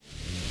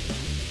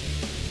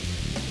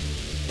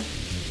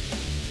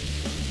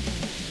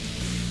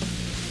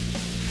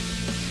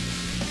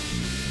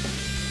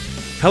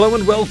Hello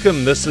and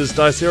welcome. This is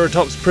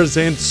Diceratops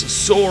presents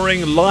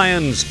Soaring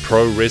Lions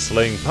Pro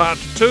Wrestling Part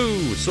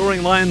 2.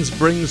 Soaring Lions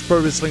brings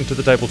pro wrestling to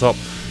the tabletop,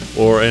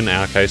 or in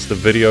our case, the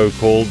video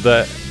called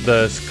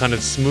the kind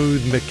of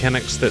smooth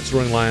mechanics that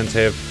Soaring Lions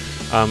have.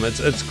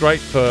 It's great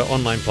for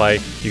online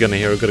play. You're going to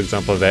hear a good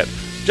example of that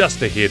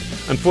just ahead.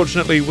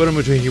 Unfortunately,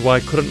 Wirumutu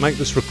Hiwai couldn't make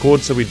this record,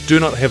 so we do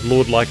not have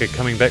Lord Liger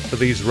coming back for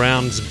these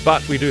rounds,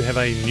 but we do have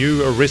a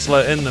new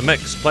wrestler in the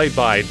mix, played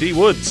by D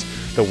Woods,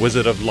 the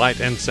Wizard of Light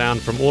and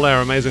Sound from all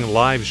our amazing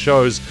live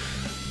shows.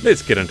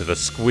 Let's get into the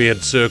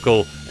squared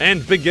circle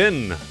and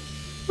begin.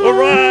 All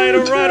right.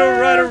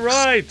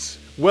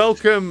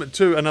 Welcome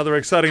to another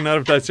exciting night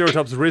of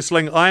Diceratops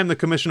Wrestling. I am the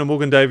Commissioner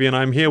Morgan Davey, and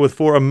I'm here with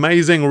four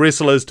amazing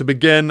wrestlers to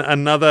begin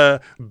another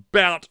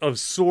bout of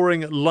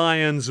Soaring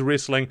Lions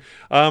Wrestling.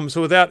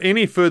 So without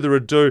any further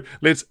ado,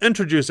 let's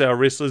introduce our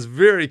wrestlers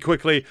very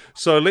quickly.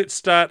 So let's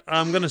start.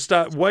 I'm going to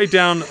start way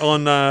down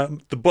on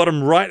the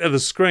bottom right of the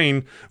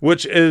screen,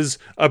 which is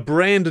a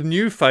brand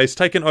new face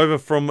taken over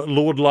from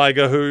Lord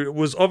Liger, who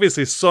was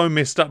obviously so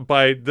messed up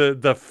by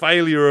the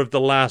failure of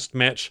the last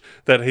match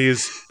that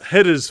he's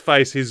hit his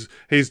face.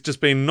 He's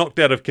just been knocked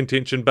out of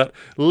contention, but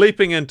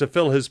leaping in to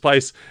fill his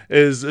place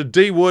is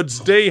D Woods.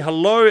 D,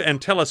 hello,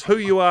 and tell us who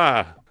you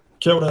are.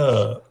 Kia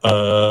ora.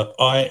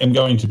 I am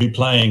going to be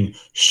playing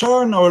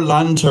Sean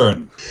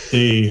O'Lantern,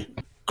 the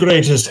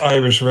greatest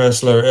Irish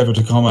wrestler ever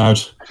to come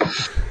out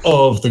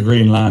of the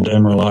Greenland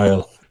Emerald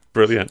Isle.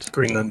 Brilliant.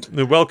 Greenland.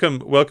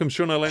 Welcome,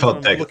 Sean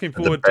O'Lantern. I'm looking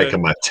forward to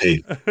my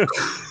teeth.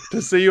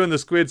 to see you in the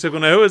squared circle.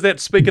 Now, who is that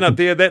speaking up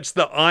there? That's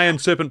the Iron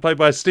Serpent, played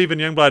by Stephen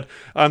Youngblood.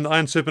 The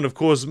Iron Serpent, of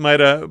course,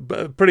 made a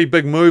pretty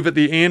big move at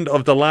the end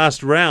of the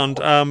last round.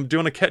 Do you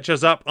want to catch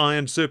us up,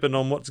 Iron Serpent,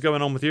 on what's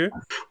going on with you?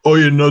 Oh,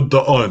 you know the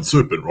Iron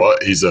Serpent, right?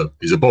 He's a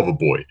bobber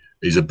boy.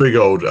 He's a big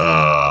old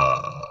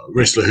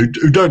wrestler who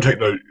don't take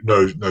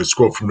no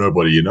squat from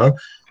nobody. You know.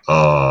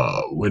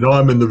 When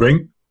I'm in the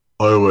ring,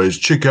 I always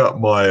check out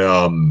my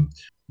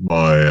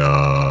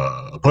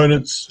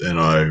opponents and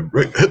I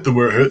hit them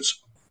where it hurts.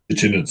 The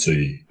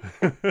tendency.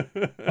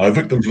 I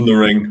evict them from the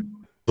ring.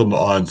 I'm the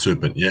Iron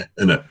Serpent, yeah,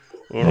 innit?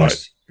 All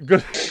right.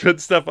 Good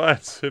stuff,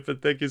 Iron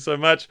Serpent. Thank you so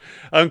much.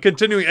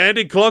 Continuing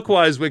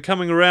anti-clockwise, we're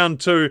coming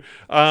around to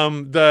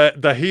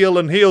the heel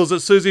and heels.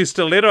 It's Susie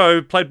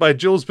Stiletto, played by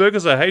Jules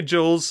Bergeser. Hey,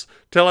 Jules,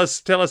 tell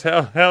us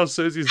how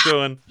Susie's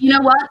doing. You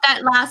know what?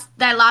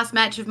 That last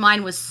match of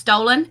mine was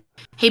stolen.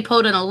 He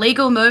pulled an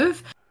illegal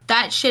move.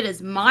 That shit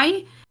is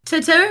mine to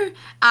do.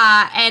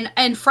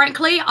 And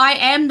frankly, I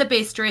am the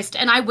best dressed,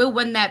 and I will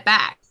win that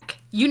back.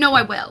 You know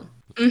I will.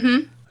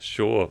 Mm-hmm.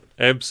 Sure,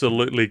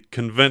 absolutely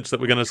convinced that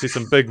we're going to see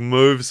some big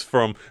moves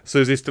from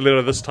Susie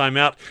Stiletto this time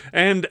out.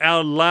 And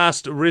our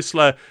last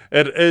wrestler,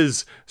 it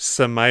is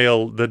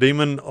Samael, the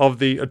demon of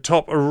the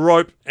top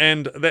rope,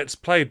 and that's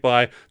played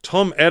by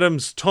Tom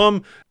Adams.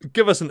 Tom,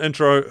 give us an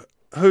intro.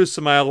 Who's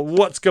Samael?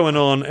 What's going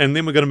on? And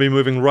then we're going to be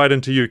moving right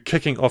into you,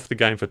 kicking off the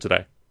game for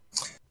today.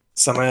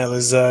 Samael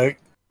is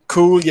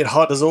cool yet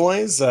hot as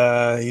always.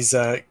 He's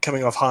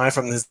coming off high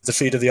from his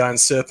defeat of the Iron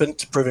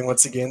Serpent, proving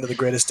once again that the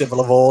greatest devil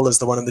of all is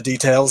the one in the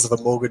details of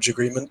a mortgage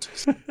agreement.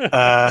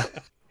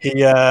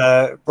 He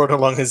brought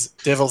along his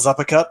devil's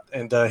uppercut,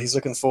 and he's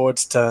looking forward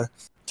to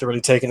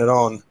really taking it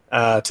on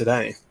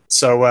today.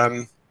 So,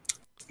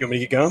 you want me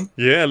to get going?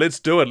 Yeah, let's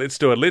do it.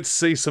 Let's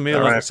see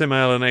Samael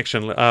in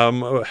action.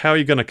 How are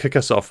you going to kick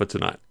us off for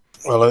tonight?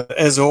 Well,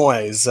 as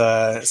always,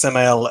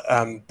 Samael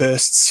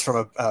bursts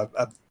from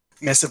a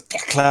massive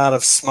cloud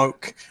of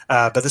smoke,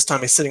 but this time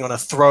he's sitting on a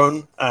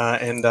throne,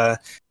 and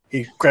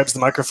he grabs the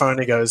microphone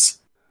and he goes,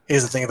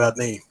 "Here's the thing about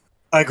me.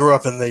 I grew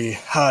up in the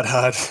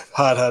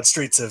hard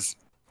streets of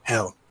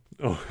hell."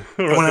 Oh,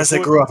 right. When I say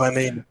grew up, I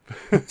mean...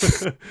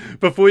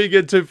 Before you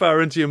get too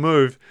far into your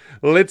move,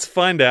 let's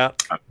find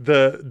out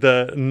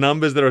the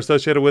numbers that are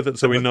associated with it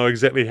so we know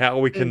exactly how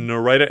we can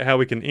narrate it, how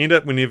we can end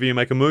it. Whenever you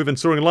make a move in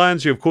Soaring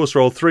Lions, you of course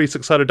roll 3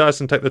 6-sided dice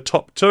and take the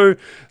top 2.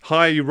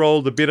 Higher you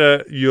roll, the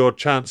better your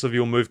chance of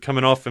your move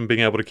coming off and being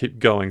able to keep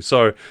going.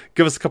 So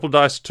give us a couple of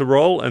dice to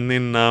roll, and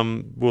then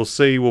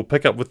we'll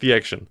pick up with the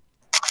action.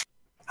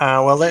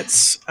 Well,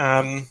 that's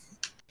a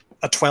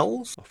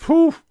 12.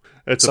 Whew,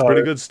 it's a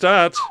pretty good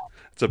start.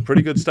 It's a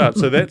pretty good start.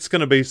 So that's going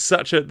to be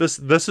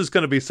this is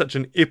going to be such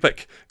an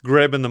epic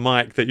grab in the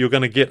mic that you're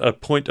going to get a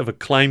point of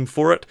acclaim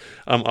for it.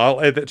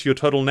 I'll add that to your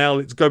total now.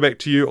 Let's go back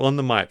to you on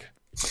the mic.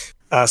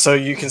 So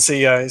you can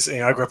see, I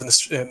grew up in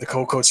the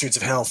cold streets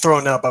of hell,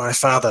 thrown out by my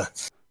father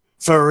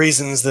for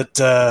reasons that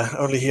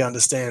only he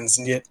understands,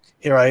 and yet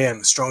here I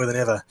am, stronger than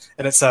ever.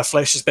 And it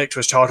flashes back to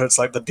his childhood. It's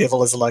like the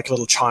devil is like a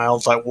little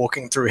child, like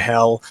walking through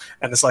hell,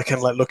 and it's like him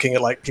like looking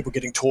at like people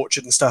getting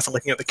tortured and stuff, and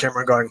looking at the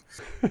camera and going,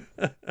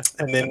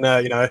 and then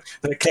then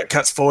it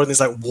cuts forward and there's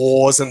like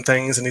wars and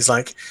things, and he's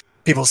like,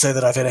 people say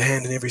that I've had a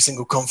hand in every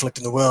single conflict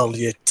in the world,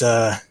 yet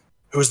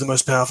who's the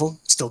most powerful?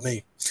 Still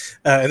me.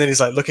 And then he's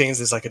like looking, and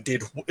there's like a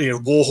dead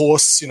war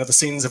horse, the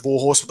scenes of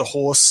war horse with the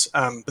horse,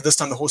 but this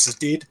time the horse is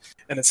dead,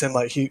 and it's him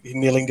like he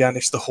kneeling down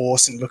next to the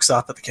horse and looks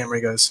up at the camera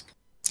and goes,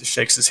 just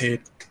shakes his head.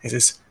 He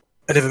says,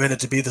 "I never meant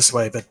it to be this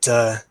way, but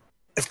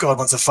if God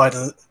wants to fight,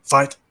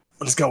 well,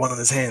 he's got one on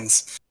his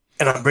hands.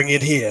 And I'm bringing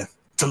it here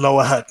to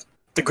Lower Hut,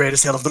 the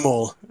greatest hell of them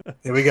all.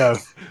 Here we go.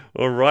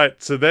 All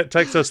right, so that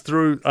takes us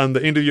through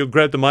the end of your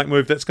grab the mic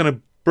move. That's going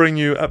to bring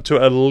you up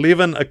to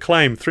 11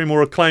 acclaim. 3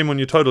 more acclaim on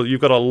your total.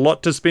 You've got a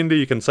lot to spend there.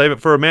 You can save it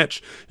for a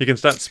match. You can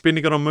start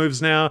spending it on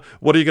moves now.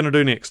 What are you going to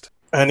do next?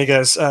 And he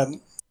goes,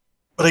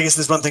 but I guess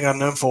there's one thing I'm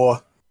known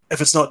for.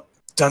 If it's not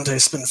Dante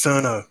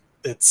Spinferno,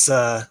 it's,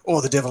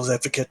 or the Devil's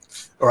Advocate,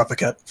 or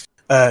Uppercut.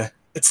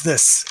 It's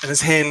this. And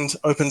his hand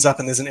opens up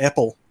and there's an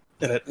apple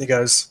in it. And he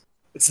goes,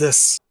 it's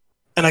this.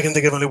 And I can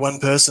think of only one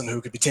person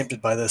who could be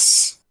tempted by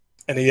this.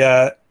 And he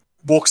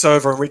walks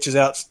over and reaches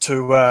out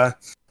to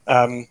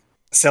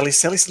Sally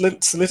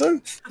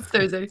Stiletto?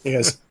 Susie. He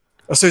goes,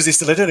 Susie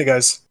Stiletto. And he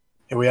goes,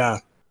 here we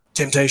are.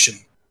 Temptation.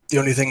 The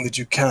only thing that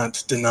you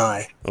can't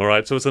deny. All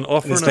right, so it's an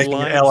offer and making an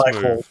alliance ally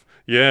move. call.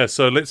 Yeah,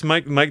 so let's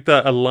make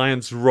the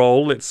alliance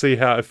roll. Let's see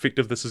how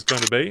effective this is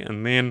going to be,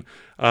 and then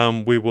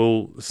we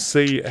will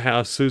see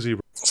how Susie...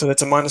 So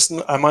that's a minus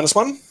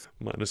one?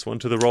 -1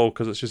 to the roll,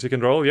 because it's your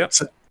second roll, yep.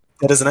 So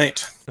that is an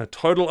 8. A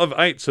total of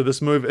 8, so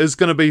this move is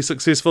going to be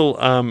successful,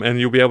 and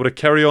you'll be able to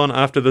carry on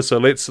after this, so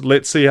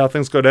let's see how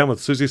things go down with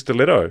Susie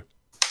Stiletto.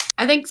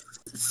 I think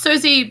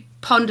Susie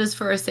ponders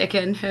for a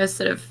second, her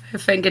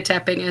finger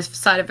tapping her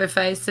side of her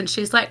face, and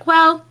she's like,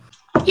 well,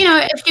 you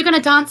know, if you're going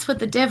to dance with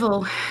the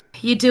devil,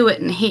 you do it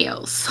in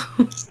heels.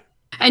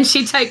 And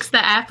she takes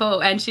the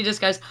apple and she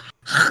just goes,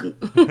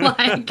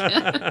 like...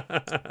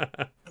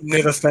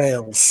 Never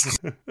fails.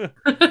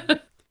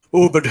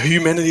 Oh, but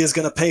humanity is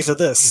going to pay for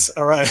this.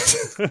 All right.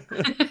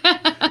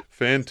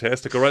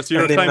 Fantastic. All right, so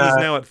your And acclaim then, is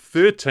now at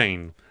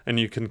 13, and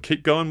you can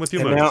keep going with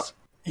your And moves.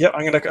 now,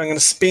 I'm gonna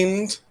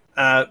spend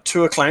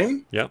 2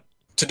 acclaim Yep.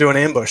 to do an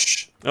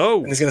ambush. Oh,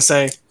 And he's going to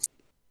say,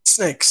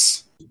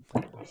 snakes,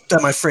 they're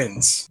my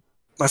friends,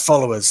 my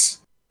followers,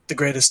 the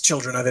greatest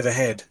children I've ever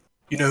had.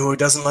 You know who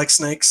doesn't like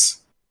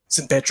snakes?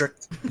 St. Patrick.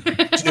 Do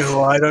you know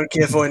who I don't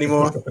care for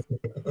anymore?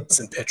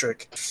 St.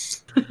 Patrick.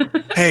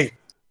 Hey,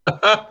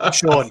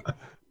 Sean,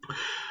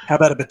 how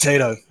about a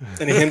potato?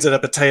 And he hands it a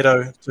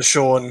potato to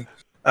Sean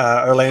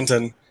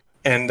O'Lantern.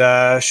 And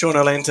Sean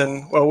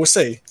O'Lantern, well, we'll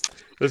see.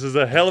 this is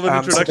a hell of an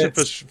introduction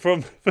so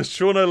for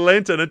Sean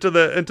O'Lantern into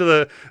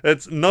the.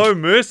 It's no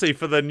mercy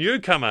for the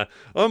newcomer.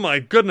 Oh my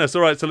goodness!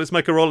 All right, so let's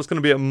make a roll. It's going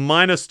to be at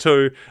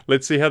 -2.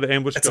 Let's see how the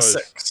ambush It's goes. a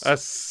 6. A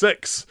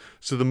 6.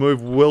 So the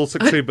move will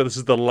succeed, but this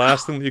is the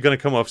last thing that you're going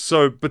to come off.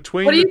 So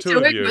between What are the you two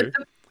of doing you, with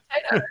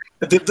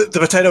the potato? The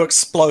potato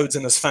explodes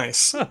in his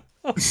face. all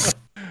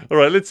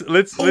right, let's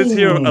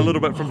hear a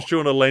little bit from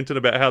Sean O'Lantern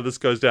about how this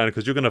goes down,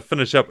 because you're going to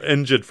finish up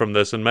injured from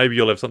this, and maybe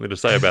you'll have something to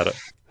say about it.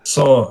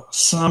 So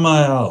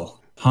Samael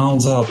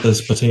holds out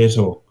this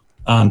potato,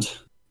 and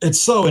it's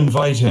so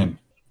inviting.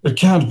 It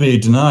can't be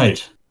denied.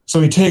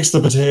 So he takes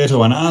the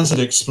potato, and as it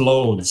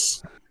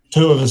explodes,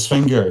 2 of his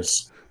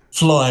fingers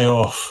fly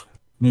off,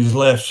 and he's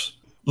left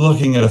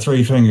looking at a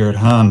 3-fingered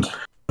hand.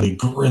 He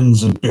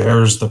grins and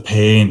bears the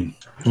pain,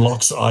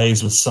 locks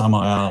eyes with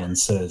Samael, and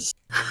says,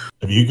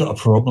 have you got a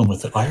problem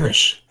with the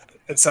Irish?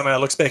 And somehow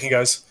looks back and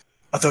goes,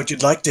 I thought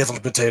you'd like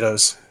deviled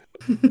potatoes.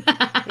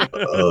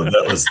 Oh,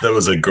 that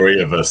was a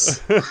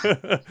grievous.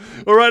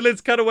 All right, let's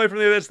cut away from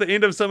there. That's the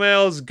end of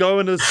Samael's go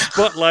into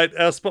spotlight.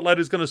 Our spotlight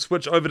is going to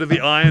switch over to the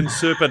Iron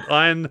Serpent.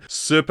 Iron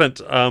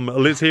Serpent,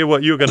 let's hear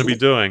what you're going to be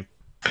doing.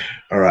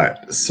 All right,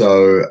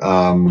 so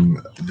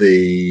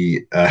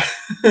this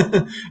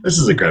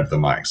is a grab the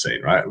mic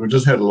scene, right? We've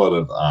just had a lot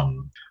of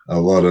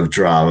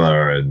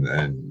drama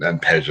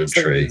and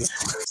pageantry,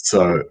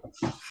 so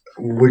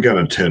we're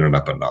going to turn it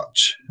up a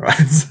notch, right?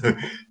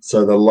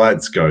 So the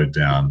lights go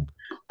down.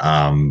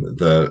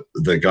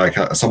 The guy,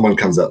 someone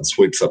comes out and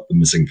sweeps up the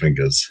missing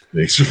fingers,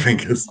 the extra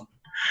fingers,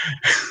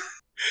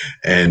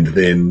 and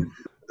then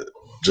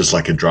just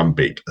like a drum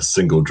beat, a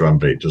single drum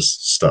beat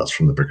just starts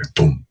from the brick.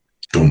 Boom,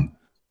 boom.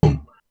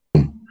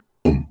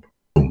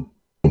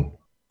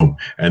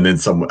 And then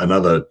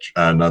another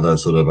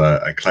sort of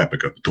a clapper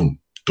goes dum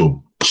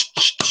dum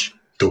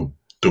dum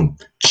dum,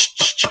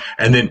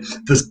 and then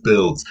this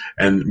builds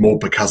and more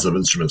percussive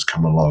instruments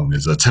come along.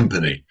 There's a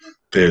timpani,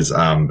 there's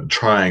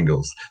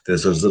triangles,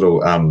 there's those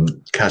little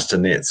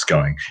castanets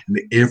going, and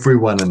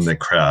everyone in the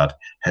crowd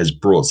has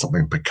brought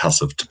something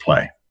percussive to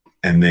play.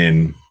 And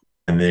then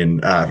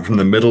from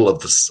the middle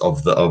of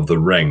the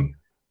ring,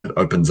 it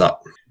opens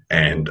up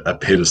and a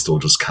pedestal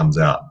just comes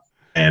out.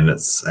 And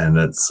it's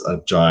a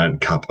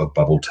giant cup of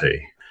bubble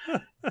tea,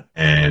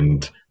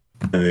 and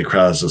the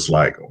crowd's just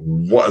like,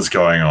 what is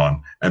going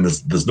on? And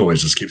this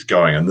noise just keeps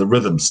going, and the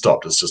rhythm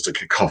stopped. It's just a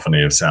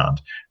cacophony of sound,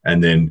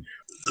 and then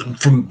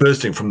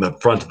bursting from the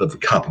front of the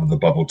cup of the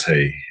bubble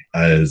tea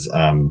is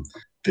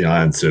the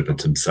Iron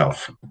Serpent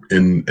himself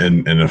in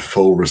a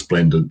full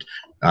resplendent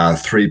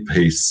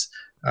 3-piece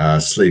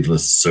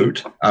sleeveless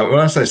suit. When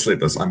I say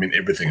sleeveless, I mean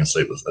everything is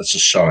sleeveless. It's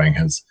just showing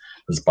his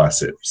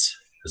biceps.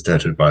 His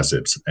tattooed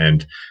biceps,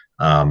 and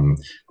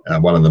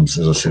one of them,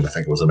 as I said, I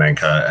think it was an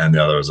anchor, and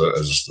the other is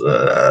just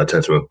a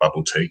tattoo of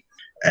bubble tea.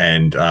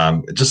 And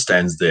it just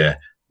stands there,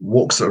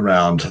 walks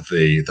around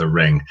the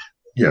ring,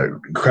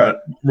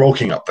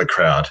 rocking up the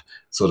crowd,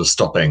 sort of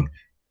stopping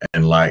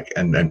and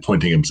and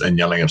pointing and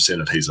yelling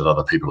obscenities at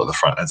other people at the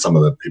front and some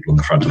of the people in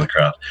the front of the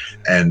crowd.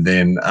 And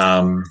then,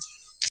 I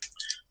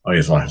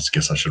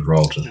guess I should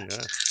roll to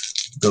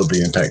build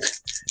the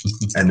impact.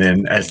 And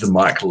then as the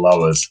mic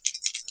lowers,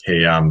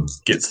 he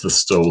gets the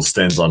stool,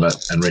 stands on it,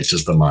 and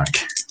reaches the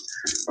mic.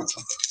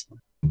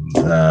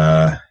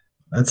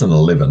 That's an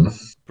 11.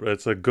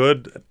 It's a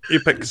good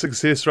epic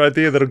success right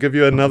there. That'll give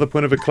you another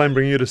point of acclaim,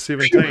 bringing you to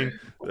 17.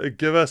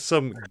 Give us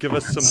some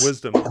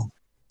wisdom.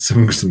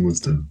 Some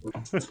wisdom.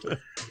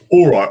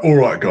 All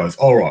right, guys.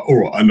 All right.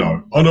 I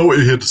know what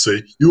you're here to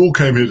see. You all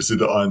came here to see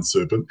the Iron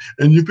Serpent,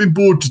 and you've been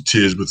bored to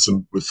tears with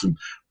some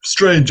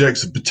strange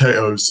acts of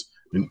potatoes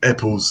and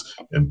apples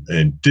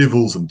and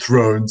devils and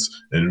thrones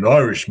and an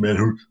Irishman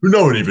who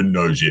no one even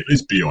knows yet.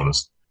 Let's be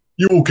honest.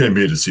 You all came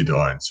here to see the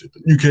Iron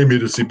Serpent. You came here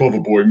to see Bother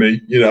Boy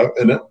me,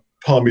 in it.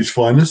 Palmy's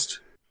finest.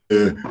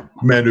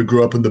 Man who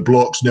grew up in the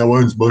blocks, now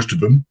owns most of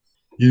them.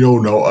 You all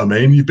know what I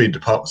mean. You've been to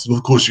Palmerston North.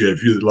 Of course you have.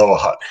 You're the lower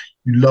hut.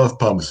 You love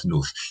Palmerston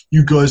North.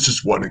 You guys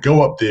just want to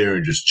go up there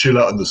and just chill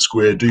out in the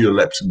square, do your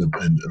laps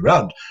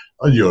around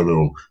on your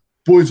little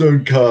boys'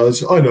 own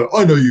cars. I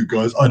know you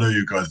guys. I know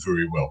you guys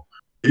very well.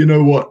 You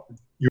know what?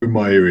 You're in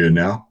my area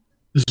now.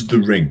 This is the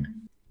ring.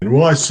 And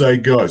when I say,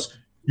 guys,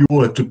 you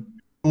all have to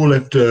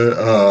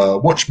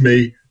watch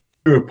me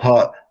tear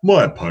apart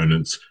my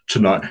opponents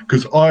tonight,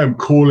 because I am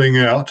calling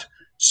out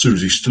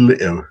Susie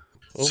Stiletto.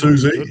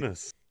 Susie,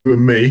 you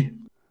and me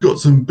got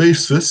some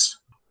basis.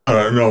 I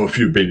don't know if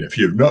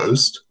you've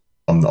noticed.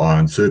 I'm the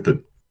Iron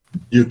Serpent.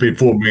 You've been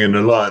forming an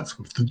alliance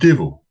with the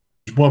devil.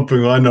 There's one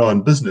thing I know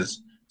in business: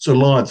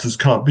 alliances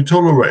can't be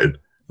tolerated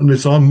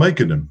unless I'm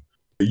making them.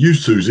 You,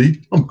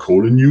 Susie, I'm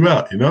calling you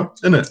out.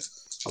 Innit?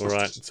 All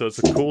right. So it's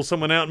a call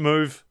someone out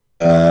move.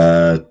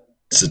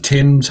 It's a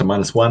 10, so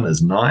 -1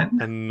 is 9.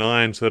 A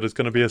 9, so it is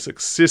going to be a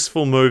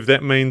successful move.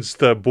 That means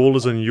the ball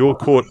is in your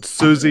court.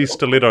 Susie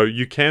Stiletto,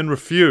 you can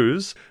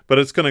refuse, but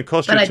it's going to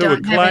cost you 2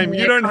 acclaim.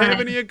 You don't have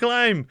any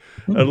acclaim.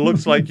 It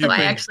looks like you've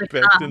been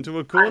backed into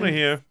a corner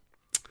here.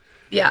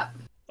 Yeah.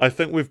 I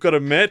think we've got a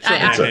match on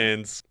our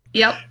hands.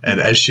 Yep. And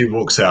as she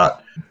walks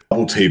out,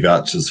 bubble tea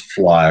vouchers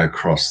fly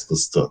across the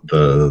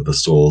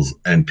stalls,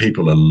 and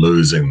people are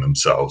losing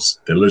themselves.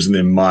 They're losing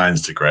their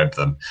minds to grab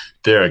them.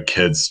 There are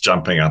kids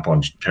jumping up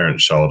on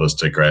parents' shoulders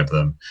to grab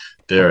them.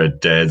 There are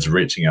dads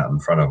reaching out in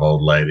front of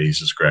old ladies,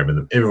 just grabbing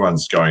them.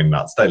 Everyone's going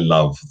nuts. They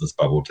love this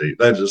bubble tea.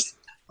 They're just,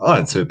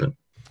 Iron Serpent,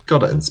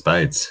 got it in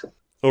spades.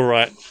 All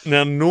right.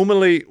 Now,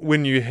 normally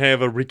when you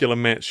have a regular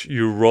match,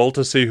 you roll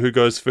to see who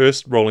goes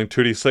first, rolling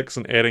 2d6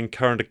 and adding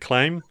current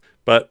acclaim.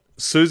 But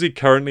Susie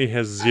currently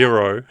has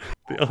 0.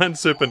 The Iron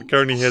Serpent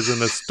currently has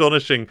an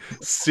astonishing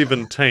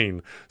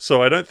 17.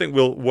 So I don't think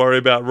we'll worry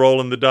about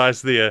rolling the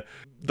dice there.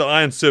 The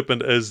Iron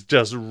Serpent is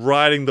just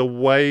riding the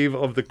wave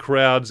of the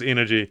crowd's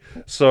energy.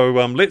 So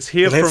let's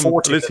hear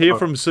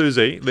from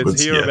Susie.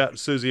 Let's hear about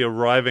Susie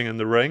arriving in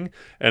the ring,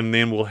 and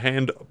then we'll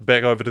hand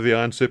back over to the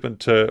Iron Serpent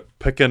to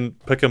pick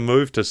a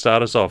move to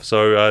start us off.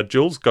 So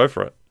Jules, go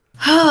for it.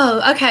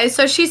 Oh, okay.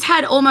 So she's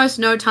had almost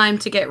no time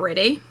to get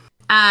ready.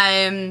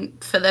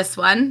 For this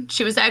one,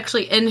 she was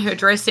actually in her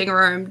dressing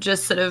room,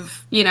 just sort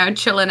of,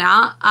 chilling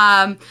out.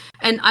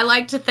 And I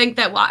like to think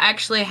that what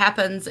actually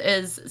happens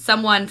is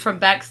someone from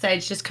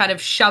backstage just kind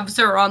of shoves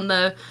her on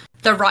the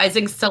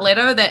rising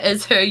stiletto. That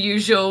is her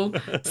usual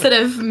sort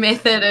of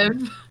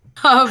method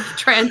of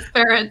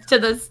transference to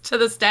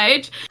the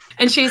stage.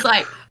 And she's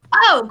like,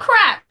 "Oh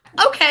crap.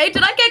 Okay,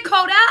 did I get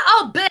called out?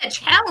 Oh, bitch,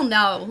 hell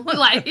no."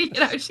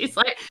 She's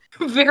like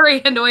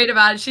very annoyed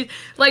about it. She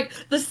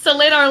the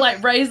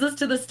stiletto raises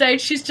to the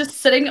stage. She's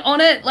just sitting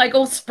on it,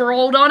 all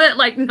sprawled on it,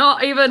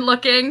 not even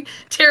looking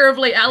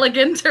terribly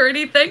elegant or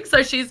anything.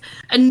 So she's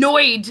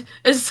annoyed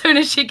as soon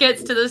as she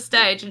gets to the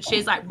stage, and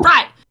she's like,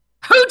 "Right,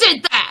 who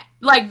did that?"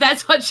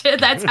 That's how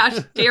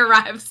she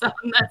arrives on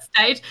that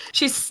stage.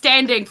 She's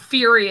standing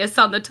furious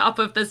on the top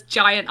of this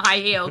giant high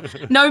heel.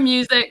 No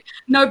music,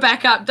 no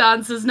backup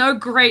dancers, no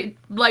great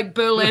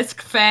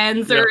burlesque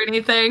fans or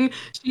anything.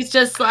 She's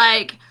just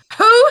like,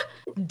 "Who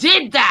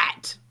did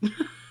that?"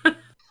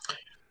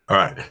 All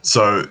right.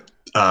 So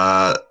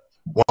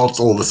whilst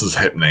all this is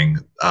happening,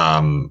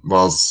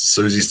 whilst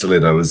Susie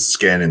Stiletto is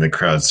scanning the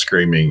crowd,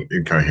 screaming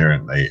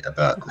incoherently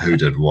about who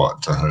did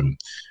what to whom,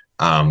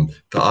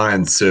 the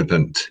Iron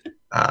Serpent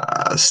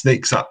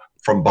sneaks up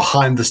from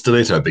behind the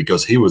stiletto,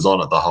 because he was on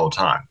it the whole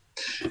time,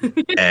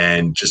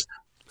 and just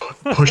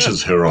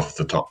pushes her off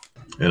the top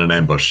in an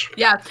ambush.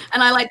 Yeah,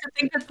 and I like to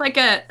think it's like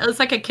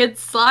a kid's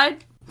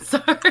slide.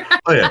 So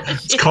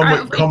it's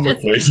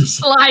comically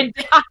slide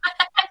down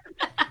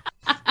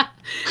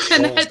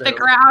and hit the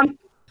ground.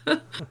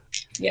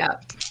 Yeah.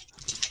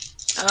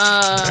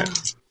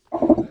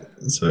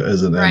 So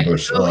as an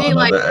ambush, so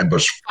another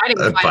ambush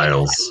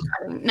fails.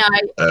 No,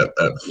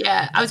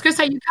 I was going to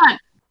say you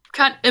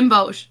can't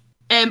ambush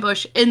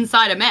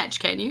inside a match,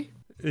 can you?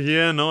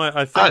 Yeah, no,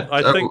 I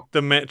think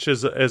the match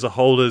as a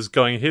whole is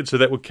going ahead, so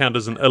that would count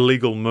as an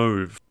illegal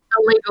move.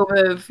 Illegal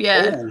move,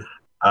 yeah.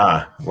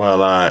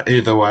 Well,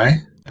 either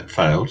way, it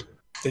failed.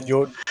 then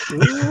you're.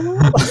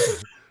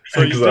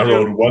 So Because I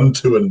rolled 1,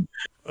 2, and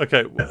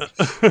Okay,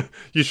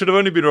 you should have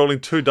only been rolling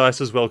 2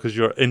 dice as well because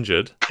you're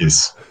injured.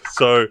 yes,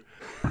 So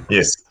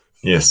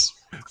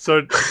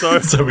so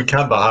we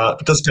count the high.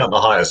 It does count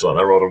the highest one.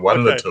 I rolled a 1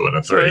 and a 2 and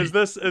a 3.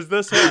 So is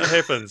this how it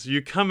happens?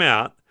 You come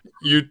out,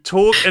 you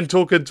talk and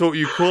talk and talk.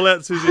 You call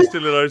out Susie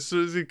Stiletto.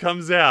 Susie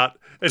comes out,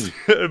 and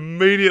you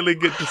immediately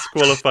get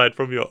disqualified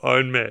from your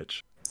own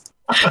match.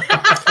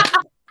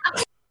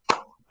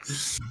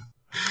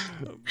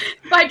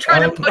 By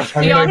trying to push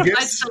me off my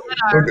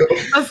stiletto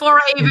before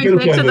I even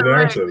get to the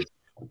ring.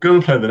 We've got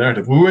to play the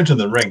narrative. We went in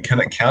the ring. Can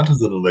it count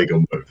as an illegal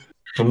move?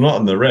 If I'm not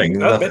in the ring,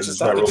 No, nothing, matches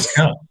no don't. rules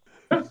count.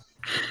 But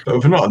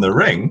if we're not in the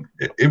ring,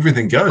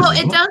 everything goes. Well,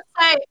 doesn't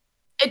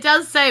it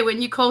does say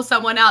when you call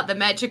someone out, the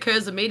match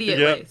occurs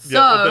immediately. Yeah,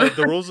 So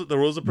the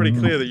rules are pretty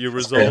clear that you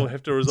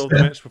have to resolve the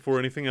match before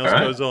anything else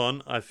Alright. goes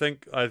on. I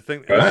think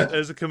Alright.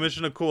 as a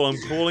commissioner call, I'm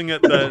calling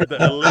it the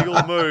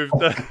illegal move.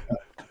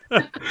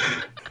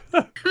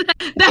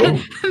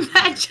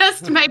 that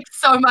just makes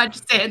so much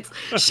sense.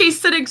 She's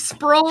sitting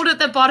sprawled at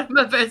the bottom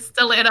of her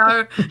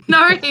stiletto,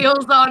 no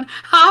heels on,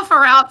 half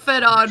her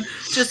outfit on,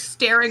 just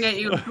staring at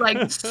you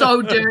like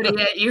so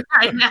dirty at you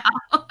right now.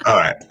 All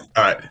right.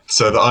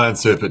 So the Iron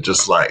Serpent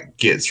just like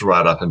gets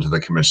right up into the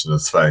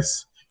commissioner's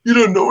face. You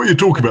don't know what you're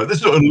talking about.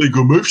 That's not an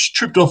illegal move. She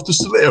tripped off the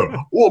stiletto.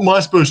 What am I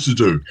supposed to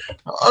do?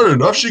 I don't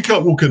know. If she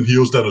can't walk in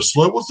heels down a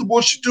slope,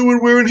 what's she doing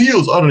wearing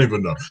heels? I don't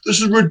even know.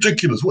 This is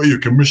ridiculous. What are you,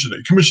 commissioner?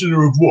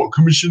 Commissioner of what?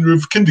 Commissioner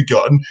of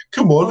kindergarten?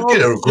 Come on, get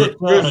her a grip.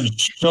 Sit down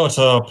and shut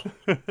up.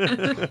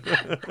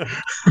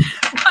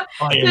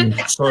 Iron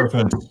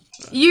Serpent.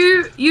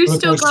 You Look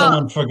still like got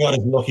someone forgot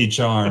his Lucky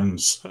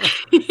Charms.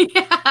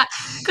 yeah,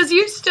 because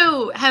you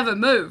still have a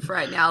move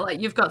right now. Like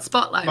you've got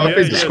spotlight. I've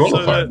been So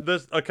disqualified.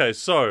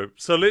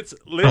 so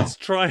let's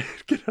try and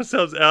get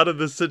ourselves out of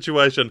this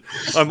situation.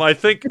 I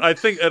think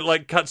it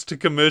like cuts to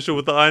commercial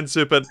with the Iron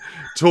Serpent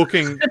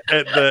talking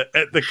at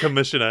the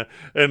commissioner,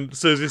 and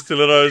Susie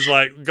Stiletto's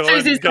like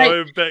Susie's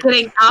going like back.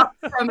 getting up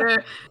from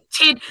her.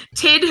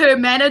 Ted, her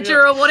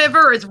manager or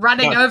whatever, is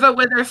running over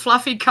with her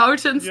fluffy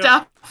coat and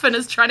stuff, and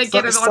is trying to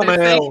get her on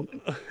her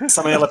feet.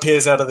 Samael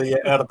appears out of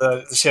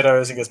the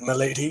shadows and goes,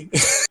 "Milady."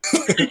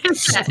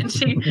 And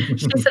she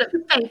sort of,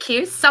 thank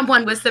you.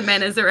 Someone with some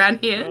manners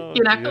around here,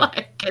 yeah.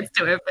 like gets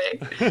to her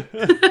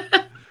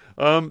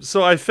feet.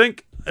 So I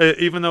think,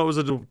 even though it was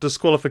a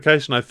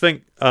disqualification, I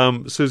think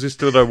Susie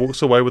Stiletto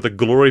walks away with a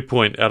glory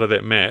point out of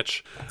that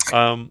match.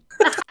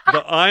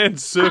 The Iron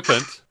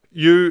Serpent,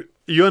 you're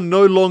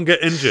no longer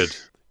injured.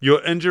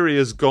 Your injury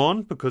is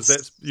gone because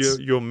that's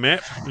your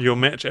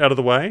match out of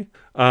the way.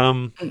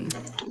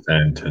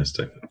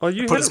 Fantastic. Oh,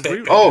 you Put had us a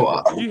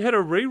back. you had a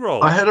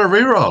reroll. I had a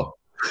reroll.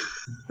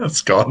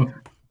 That's gone.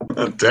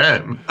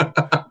 Damn.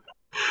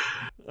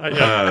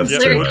 Yeah,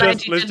 very we'll glad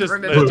just- you let's didn't just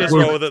remember that.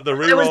 roll with it. The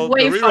It was reroll.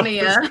 way the reroll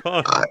funnier. is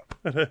gone.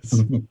 It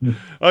is.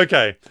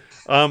 Okay.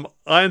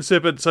 Iron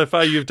Serpent. So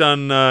far, you've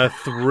done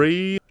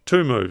 2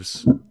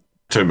 moves.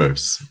 2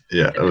 moves.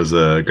 Yeah, it was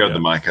grab the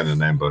mic and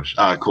an ambush.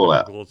 Call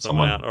out Called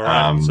someone. out. All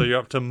right. So you're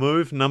up to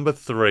move number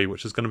 3,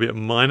 which is going to be at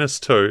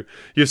 -2.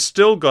 You've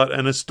still got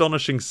an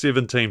astonishing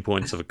 17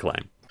 points of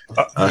acclaim.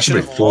 I should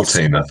be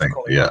 14, I think.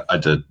 Yeah, I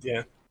did.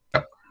 Yeah.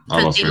 I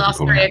Because lost you 3 lost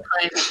for 3 calling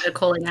acclaims for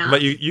calling out.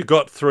 But you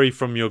got 3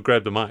 from your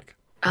grab the mic.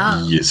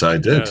 Oh. Yes, I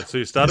did. Yeah, so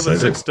you started Yes,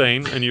 with I did.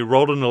 16 and you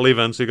rolled an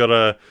 11, so you got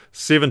a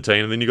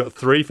 17, and then you got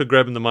 3 for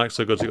grabbing the mic,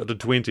 so you got to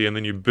 20, and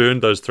then you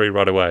burned those 3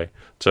 right away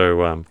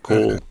to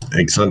call.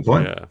 Excellent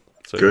point. Yeah.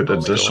 So Good you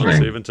got additioning.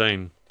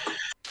 17.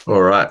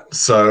 All right.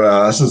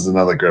 So this is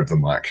another grab the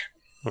mic.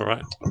 All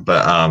right.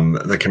 But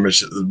the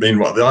commissioner,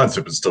 meanwhile, the Iron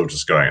Serpent's still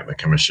just going at the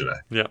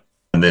commissioner. Yeah.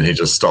 And then he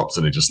just stops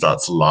and he just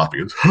starts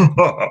laughing.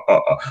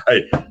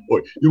 Hey, boy,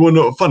 you want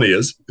to know what funny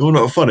is? You want to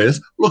know what funny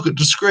is? Look at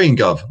the screen,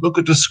 Gov. Look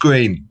at the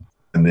screen.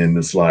 And then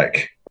it's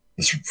like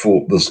this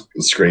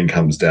screen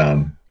comes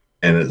down,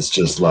 and it's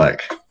just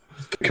like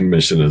the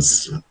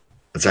commissioner's.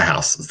 It's a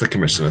house. It's the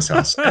commissioner's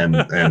house, and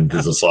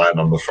there's a sign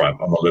on the front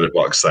on the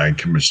letterbox saying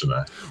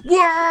 "Commissioner."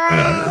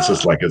 Yeah, it's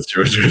just like it's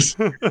George's.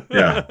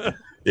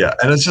 Yeah,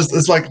 and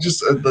it's like there's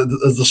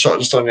the shot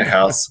just on your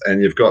house,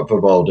 and you've got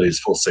Vivaldi's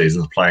Four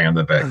Seasons playing in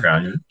the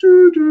background,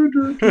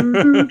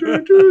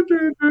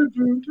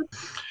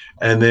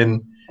 and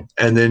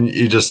then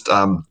you just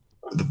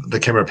the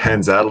camera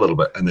pans out a little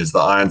bit, and there's the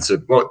Iron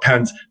Serpent. Well, it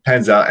pans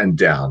out and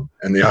down,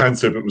 and the Iron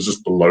Serpent was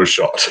just below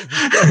shot,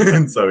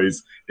 and so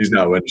he's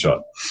now in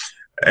shot,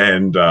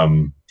 and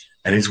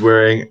he's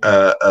wearing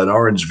an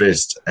orange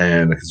vest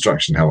and a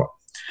construction helmet,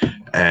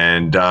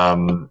 and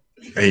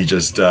he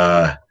just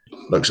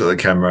looks at the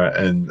camera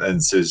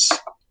and says,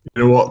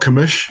 "You know what,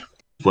 Commish?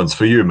 One's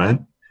for you,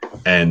 man."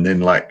 And then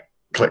like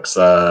clicks,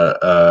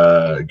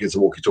 gets a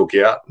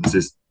walkie-talkie out and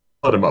says,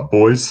 "Put him up,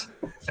 boys."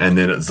 And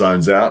then it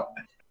zones out,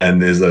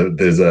 and there's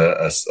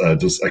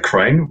just a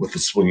crane with a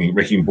swinging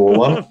wrecking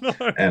ball on it,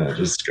 and it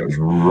just goes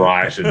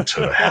right into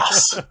the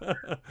house.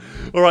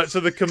 All right, so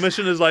the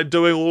commissioner's like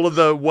doing all of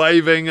the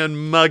waving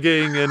and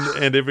mugging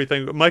and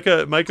everything. Make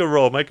a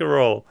roll.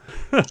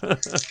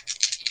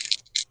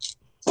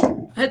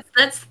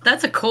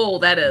 That's a call.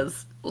 That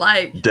is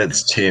like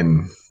That's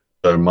 10.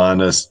 So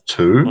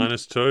 -2.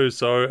 -2,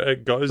 so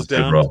it goes That's a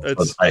down. roll. It's,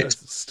 That's 8.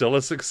 it's still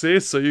a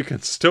success, so you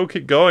can still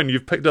keep going.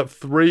 You've picked up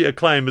 3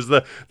 acclaim as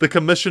the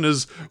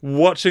commissioner's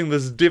watching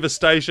this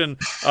devastation.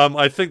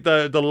 I think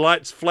the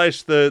lights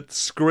flash, the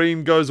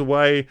screen goes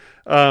away.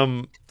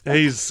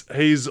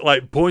 He's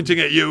like pointing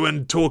at you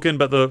and talking,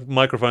 but the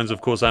microphones,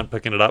 of course, aren't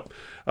picking it up.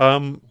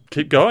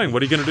 Keep going.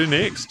 What are you going to do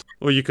next?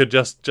 Or you could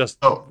just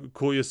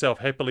call yourself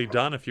happily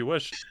done if you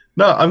wish.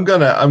 No, I'm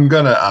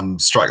gonna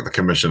strike the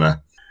commissioner.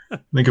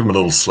 Give him a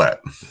little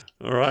slap.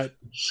 All right.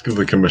 Just give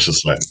the commissioner a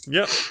slap.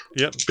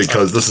 Yep.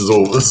 Because this is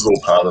all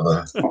part of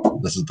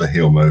this is the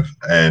heel move,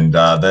 and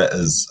that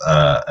is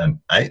an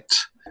 8.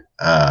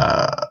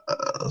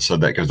 So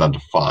that goes down to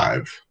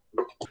 5.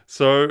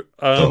 So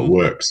it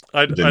works.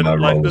 Then my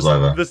roll is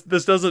over.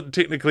 This doesn't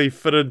technically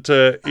fit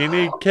into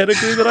any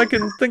category that I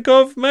can think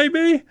of.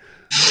 Maybe.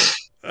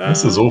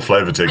 This is all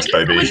flavor text,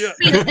 baby.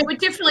 It would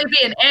definitely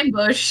be an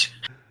ambush.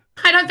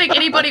 I don't think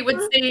anybody would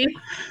see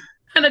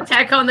an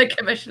attack on the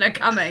commissioner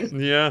coming.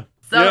 Yeah.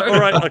 So. Yeah. All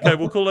right. Okay.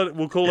 We'll call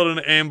it an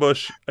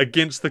ambush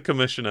against the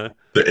commissioner.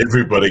 So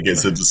everybody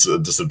gets a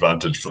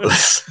disadvantage for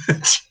this.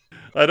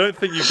 I don't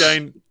think you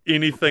gain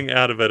anything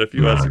out of it if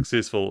you are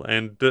successful.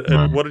 And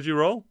what did you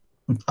roll?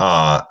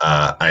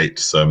 8.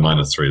 So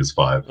 -3 is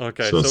 5.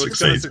 Okay, so it's going to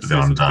succeed. It's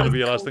going to be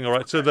your last thing. All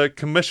right. So the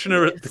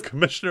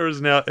commissioner is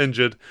now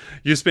injured.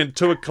 You spent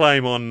 2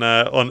 acclaim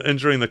on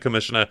injuring the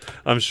commissioner.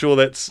 I'm sure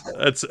it's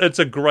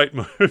a great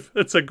move.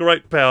 It's a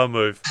great power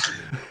move.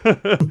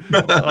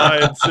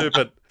 Iron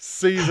Serpent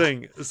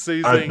seizing.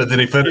 But then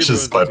he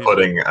finishes by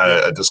putting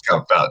a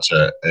discount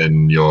voucher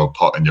in your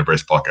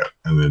breast pocket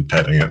and then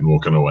patting it and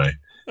walking away.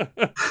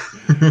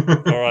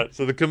 All right,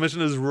 so the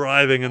commissioner's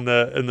writhing in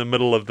the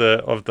middle of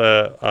the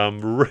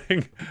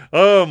ring.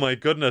 Oh my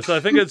goodness! I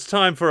think it's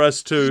time for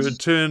us to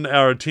turn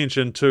our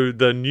attention to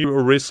the new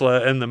wrestler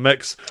in the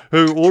mix,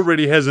 who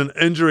already has an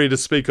injury to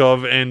speak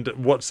of, and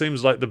what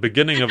seems like the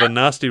beginning of a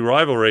nasty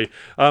rivalry.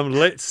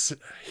 Let's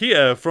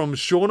hear from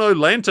Sean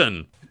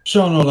O'Lantern.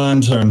 Sean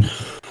O'Lantern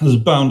has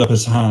bound up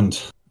his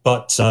hand,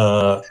 but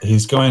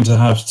he's going to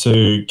have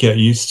to get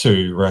used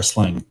to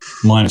wrestling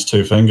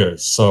 -2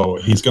 fingers. So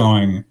he's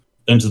going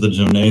into the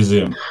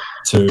gymnasium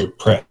to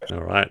prep. All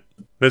right,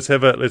 let's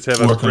have a prep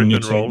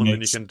and roll, and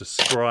then you can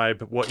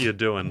describe what you're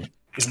doing.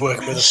 He's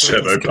working with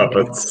shadow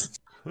puppets.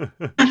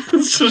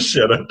 It's just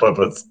shadow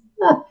puppets.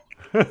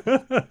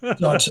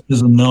 That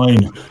is a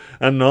 9.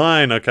 A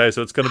 9. Okay,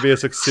 so it's going to be a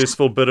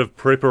successful bit of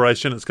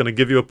preparation. It's going to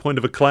give you a point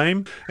of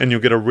acclaim, and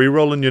you'll get a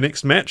reroll in your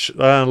next match.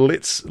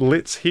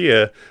 Let's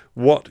hear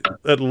what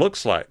it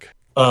looks like.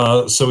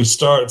 So he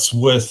starts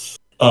with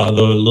the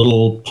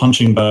little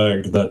punching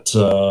bag that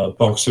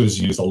boxers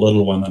use, the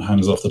little one that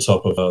hangs off the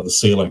top of the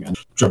ceiling, and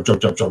drop,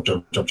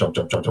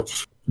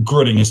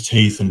 gritting his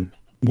teeth and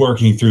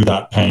working through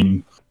that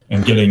pain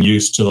and getting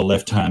used to the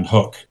left-hand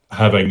hook,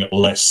 having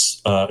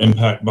less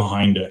impact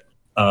behind it,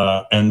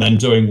 and then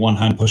doing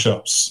one-hand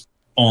push-ups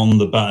on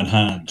the bad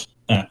hand,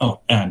 and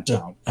up and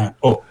down, and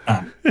up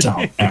and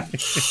down, and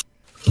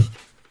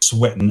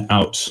sweating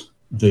out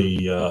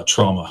the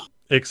trauma.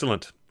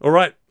 Excellent. All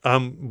right.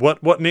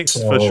 What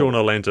next for Sean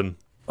O'Lantern?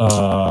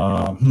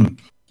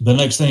 The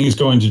next thing he's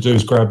going to do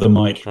is grab the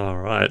mic. All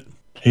right.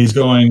 He's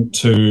going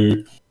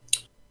to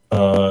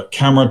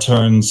camera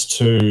turns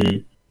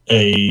to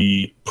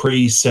a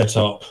pre-set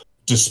up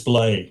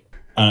display,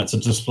 and it's a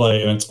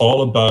display, and it's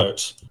all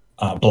about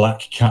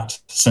Black Cat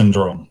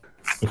syndrome,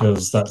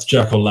 because that's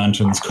Jack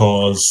O'Lantern's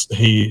cause.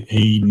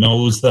 He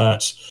knows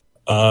that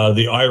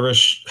the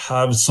Irish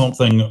have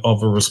something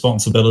of a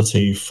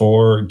responsibility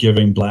for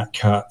giving black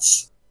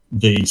cats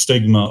the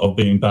stigma of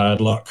being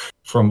bad luck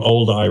from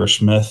old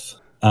Irish myth.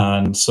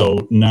 And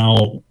so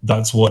now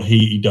that's what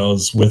he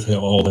does with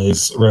all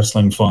his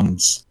wrestling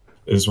funds,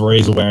 is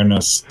raise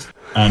awareness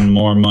and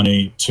more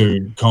money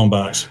to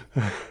combat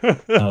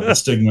the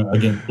stigma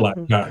against black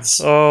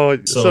cats. Oh,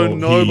 so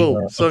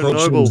noble, so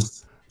noble.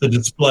 The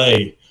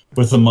display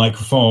with the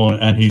microphone,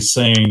 and he's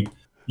saying,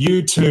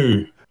 you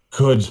too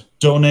could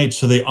donate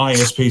to the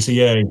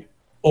ISPCA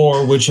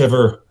or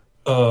whichever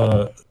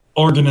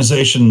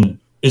organization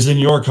is in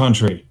your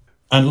country,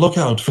 and look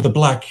out for the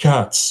black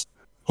cats,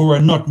 who are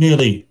not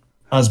nearly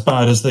as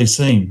bad as they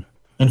seem.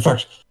 In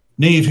fact,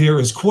 Neve here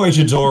is quite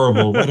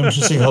adorable. Why don't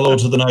you say hello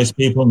to the nice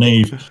people,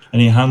 Neve?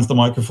 And he hands the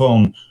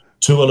microphone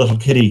to a little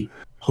kitty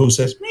who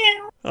says,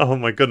 meow. Oh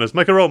my goodness.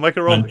 Make a roll.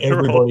 And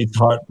everybody's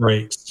heart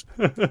breaks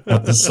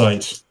at the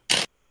sight.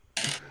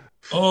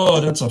 Oh,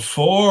 that's a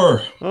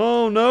 4.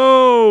 Oh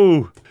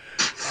no.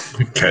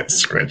 The cat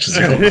scratches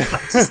your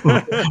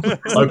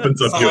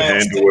opens up your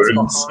hand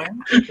wounds.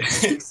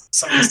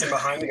 Someone step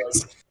behind and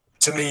goes,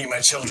 to me, my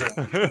children.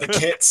 The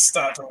cats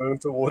start to move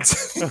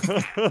towards him.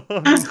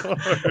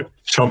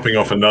 Chomping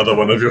off another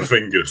one of your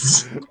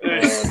fingers.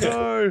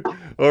 No.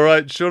 All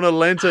right, Shauna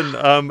Lantern.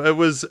 It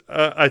was.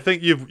 I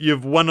think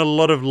you've won a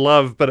lot of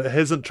love, but it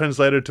hasn't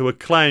translated to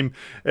acclaim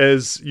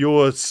as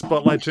your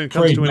spotlight turn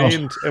comes to an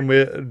end, and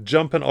we're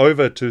jumping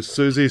over to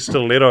Susie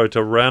Stiletto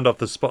to round off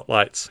the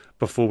spotlights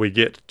before we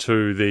get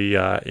to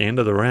the end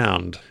of the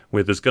round,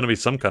 where there's going to be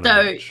some kind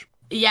of match.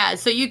 Yeah,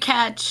 so you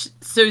catch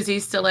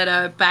Susie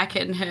Stiletto back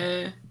in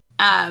her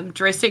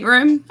dressing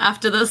room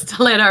after the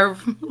stiletto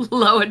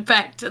lowered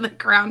back to the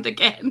ground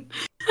again,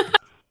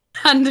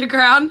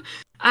 underground.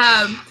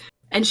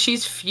 And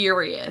she's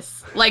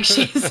furious. Like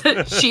she's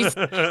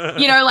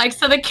you know, like,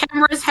 so the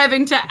camera's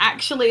having to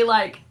actually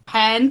like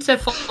pan to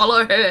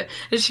follow her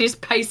as she's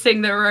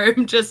pacing the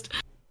room, just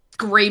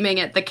screaming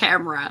at the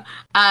camera.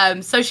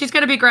 So she's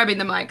going to be grabbing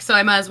the mic, so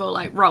I might as well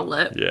like roll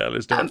it. Yeah,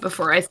 let's do it.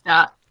 Before I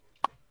start.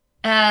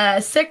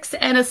 6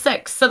 and a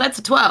 6, so that's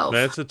a 12.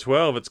 That's a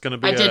 12. It's going to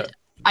be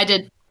I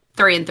did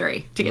 3 and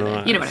 3 together.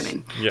 Nice. You know what I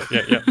mean?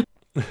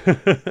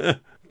 Yeah.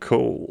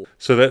 Cool.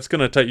 So that's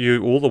going to take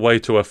you all the way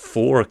to a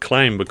 4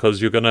 acclaim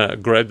because you're going to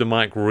grab the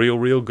mic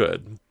real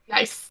good.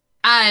 Nice.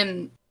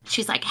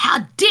 She's like,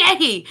 how dare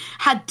he?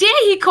 How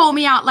dare he call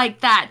me out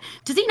like that?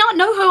 Does he not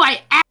know who I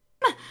am?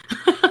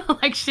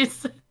 Like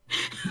she's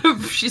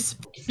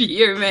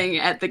fuming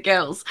at the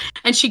girls.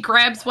 And she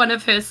grabs one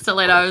of her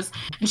stilettos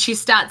and she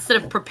starts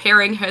sort of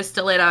preparing her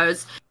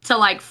stilettos to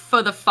like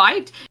for the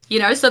fight, you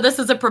know? So this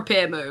is a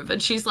prepare move.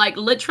 And she's like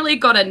literally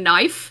got a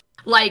knife,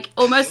 like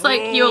almost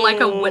like you're like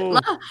a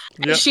whittler.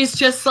 And Yep. she's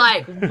just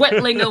like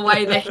whittling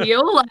away the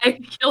heel,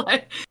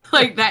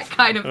 like that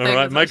kind of thing. All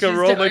right, make a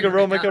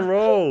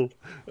roll.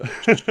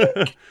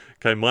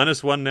 Okay,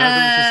 -1 now. This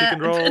is your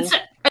second roll.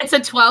 It's a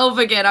 12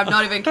 again. I'm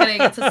not even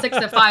kidding. It's a 6,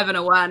 a 5, and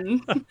a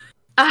 1.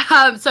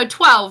 So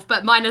 12,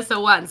 but minus a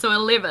 1, so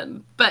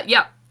 11. But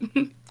yep.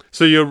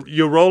 So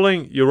you're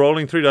rolling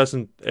 3 dice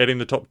and adding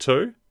the top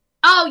 2?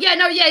 Oh yeah,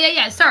 no,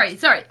 yeah. Sorry.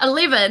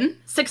 11,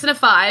 6 and a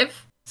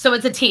 5, so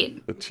it's a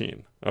 10. A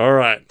 10. All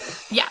right.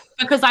 Yeah,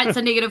 because it's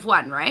a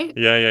 -1, right?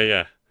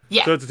 Yeah.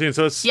 Yeah. So it's a 10.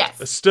 So it's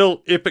Yes.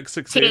 still epic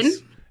success.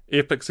 10.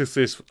 Epic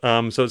success.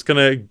 So it's going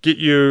to get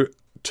you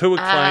 2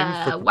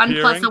 acclaim for 1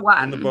 plus preparing a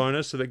 1. in the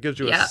bonus, so that gives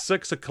you Yeah. a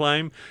 6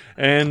 acclaim,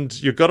 and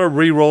you've got to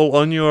re-roll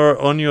on your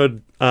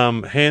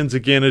hands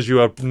again as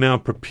you are now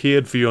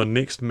prepared for your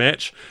next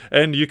match,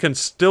 and you can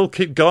still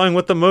keep going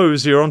with the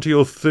moves. You're onto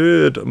your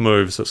 3rd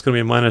move, so it's going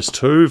to be a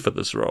 -2 for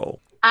this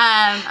roll.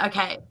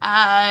 Okay.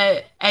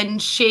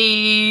 And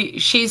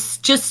she's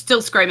just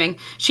still screaming.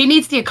 She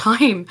needs the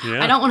acclaim.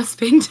 Yeah. I don't want to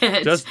spend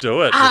it. Just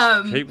do it.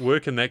 Just keep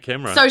working that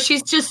camera. So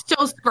she's just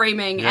still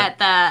screaming Yeah.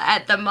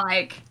 at the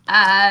mic.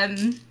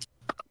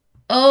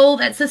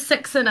 That's a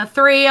 6 and a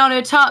 3 on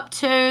her top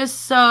 2.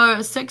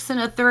 So 6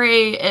 and a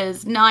 3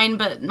 is 9,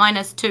 but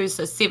 -2,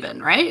 so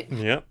 7, right?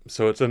 Yep.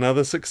 So it's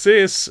another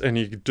success, and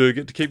you do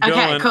get to keep Okay,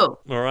 going. cool.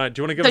 All right. Do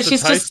you want to give So us a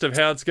she's taste just- of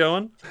how it's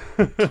going?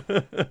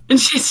 And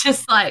she's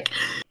just like,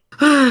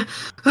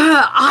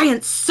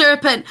 iron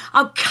serpent,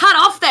 I'll cut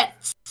off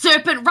that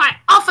serpent right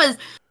off his.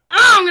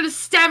 I'm gonna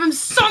stab him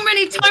so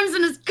many times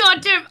in his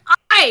goddamn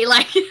eye.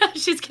 Like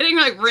she's getting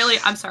like really.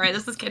 I'm sorry,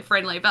 this is kid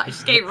friendly, but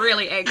she's getting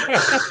really angry.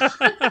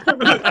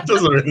 It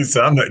doesn't really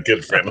sound that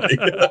kid friendly.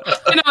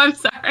 You know, I'm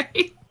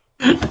sorry.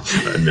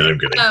 And then I'm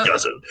getting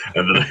gutted.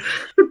 And then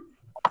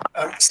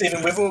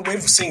Stephen,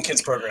 we've seen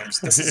kids programs.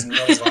 This is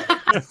not as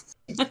violent.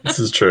 this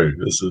is true.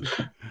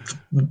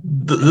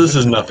 This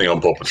is nothing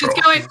on Paw Patrol.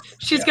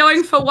 She's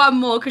going for one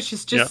more because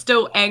she's just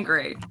still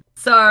angry.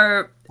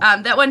 So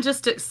that one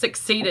just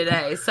succeeded,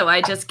 so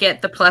I just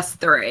get the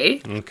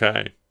 +3.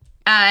 Okay.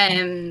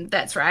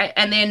 That's right.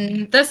 And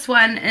then this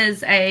one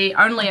is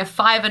only a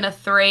 5 and a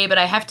 3, but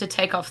I have to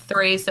take off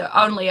 3, so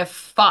only a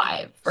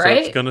 5, right? So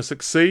it's going to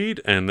succeed,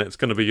 and that's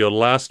going to be your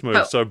last move.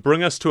 Oh. So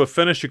bring us to a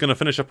finish. You're going to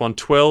finish up on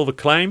 12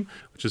 acclaim,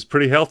 which is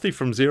pretty healthy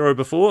from 0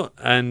 before.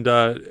 And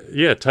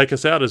take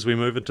us out as we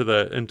move into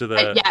the end of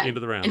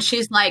the round. And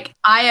she's like,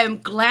 I am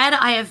glad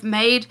I have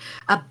made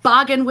a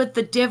bargain with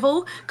the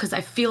devil because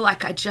I feel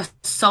like I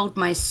just sold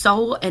my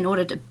soul in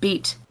order to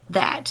beat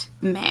that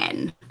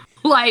man.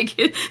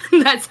 Like,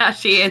 that's how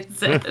she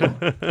ends it.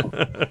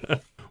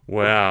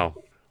 Wow.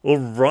 All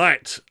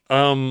right.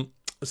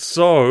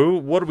 So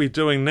what are we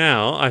doing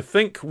now? I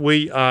think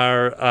we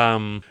are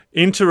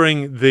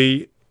entering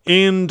the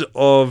end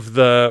of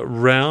the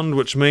round,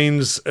 which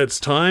means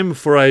it's time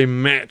for a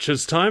match.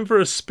 It's time for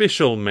a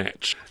special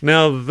match.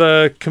 Now,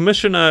 the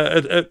commissioner,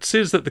 it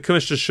says that the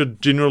commissioner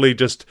should generally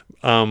just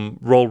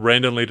roll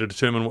randomly to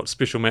determine what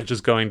special match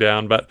is going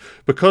down, but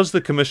because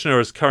the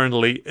commissioner is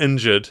currently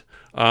injured,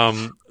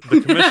 the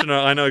commissioner,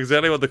 I know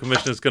exactly what the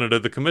commissioner is going to do.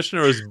 The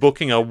commissioner is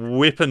booking a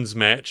weapons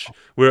match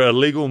where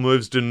illegal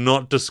moves do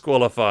not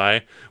disqualify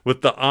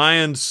with the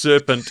Iron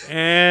Serpent,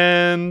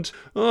 and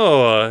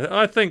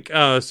I think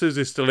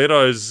Susie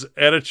Stiletto's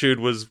attitude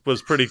was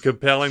pretty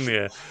compelling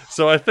there.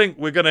 So I think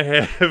we're going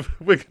to have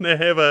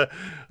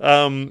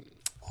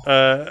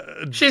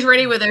She's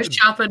ready with her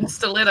sharpened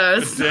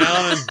stilettos.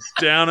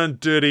 down and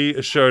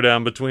dirty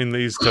showdown between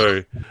these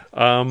two.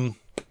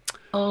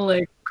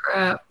 Holy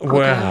crap!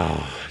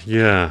 Wow.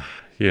 Yeah.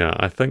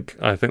 I think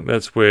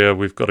that's where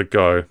we've got to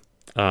go.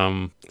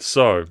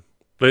 So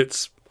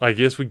I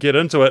guess we get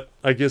into it.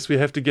 I guess we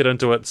have to get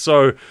into it.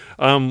 So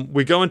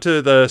we go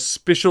into the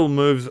special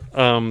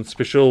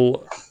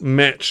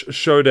match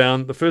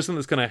showdown. The first thing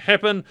that's going to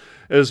happen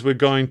is we're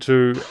going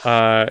to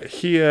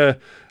hear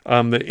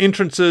the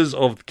entrances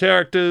of the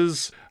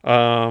characters.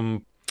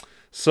 Who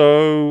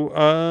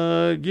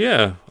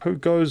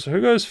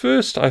goes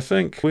first? I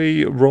think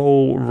we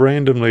roll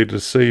randomly to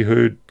see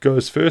who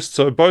goes first.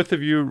 So both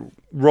of you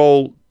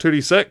roll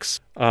 2d6.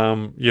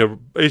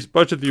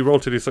 Both of you roll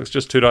 2d6,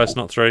 just 2 dice,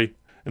 not 3.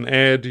 And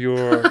add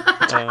your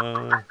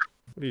what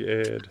do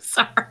you add?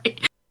 Sorry.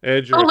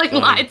 Add your Rolling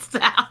lights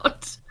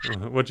out.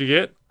 What'd you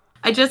get?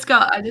 I just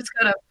got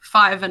a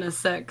 5 and a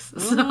 6,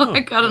 so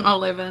I got an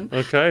 11.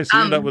 Okay, so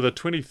you end up with a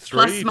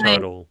 23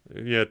 total.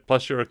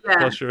 Plus your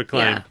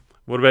acclaim. Yeah.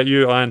 What about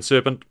you, Iron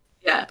Serpent?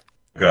 Yeah.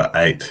 I got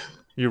 8.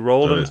 You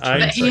rolled an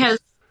 8 he has,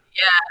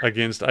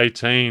 against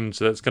 18,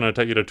 so that's going to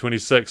take you to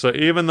 26. So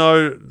even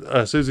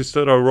though Susie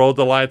Stiletto rolled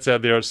the lights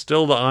out there, it's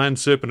still the Iron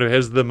Serpent who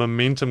has the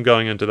momentum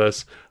going into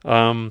this.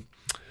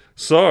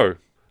 So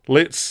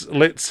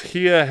let's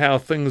hear how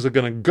things are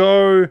going to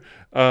go.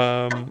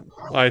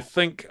 I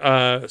think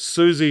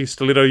Susie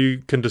Stiletto,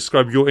 you can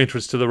describe your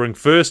entrance to the ring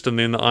first, and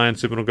then the Iron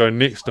Serpent will go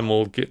next, and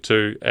we'll get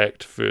to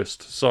act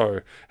first.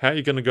 So how are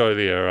you going to go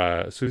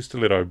there, Susie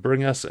Stiletto?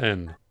 Bring us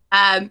in.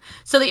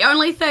 So the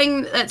only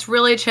thing that's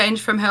really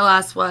changed from her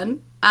last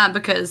one,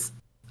 because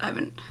I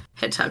haven't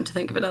had time to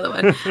think of another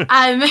one,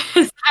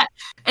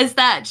 is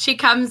that she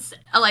comes,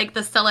 like,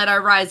 the stiletto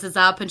rises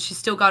up and she's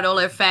still got all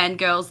her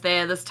fangirls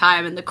there this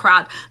time, and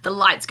the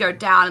lights go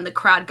down and the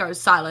crowd goes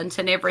silent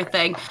and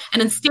everything.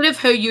 And instead of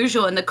her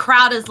usual, and the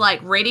crowd is,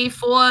 like, ready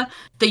for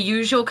the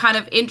usual kind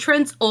of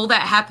entrance, all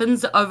that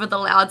happens over the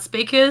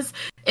loudspeakers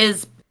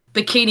is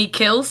Bikini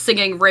Kill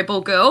singing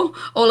Rebel Girl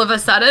all of a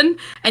sudden,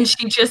 and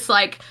she just,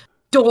 like,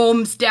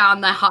 storms down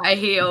the high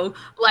heel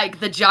like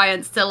the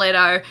giant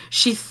stiletto.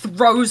 She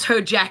throws her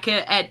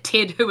jacket at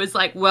Ted, who is,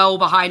 like, well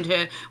behind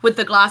her with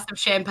the glass of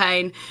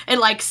champagne, and,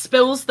 like,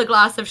 spills the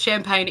glass of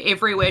champagne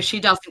everywhere.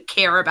 She doesn't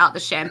care about the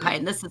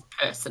champagne. This is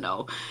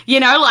personal,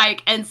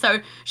 like, and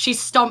so she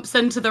stomps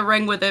into the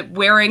ring with it,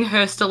 wearing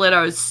her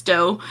stilettos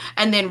still,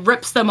 and then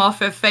rips them off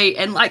her feet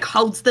and, like,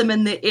 holds them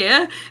in the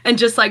air and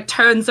just, like,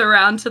 turns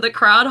around to the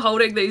crowd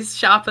holding these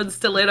sharpened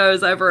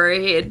stilettos over her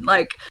head,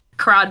 like,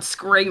 crowd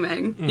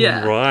screaming.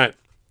 Yeah. Right.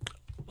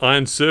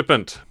 Iron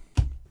Serpent.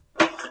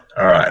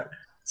 All right.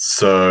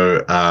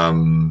 So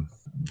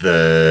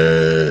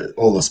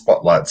all the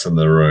spotlights in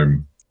the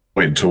room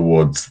went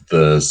towards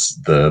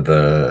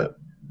the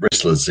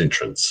wrestler's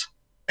entrance,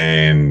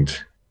 and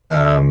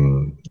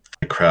the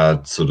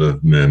crowd sort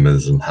of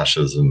murmurs and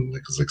hushes and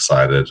is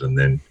excited, and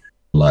then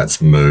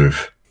lights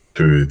move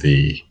to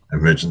the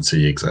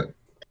emergency exit,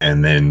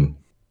 and then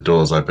the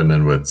doors open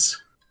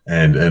inwards,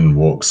 and in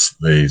walks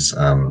these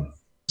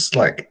it's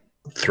like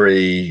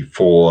 3,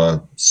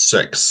 4,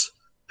 6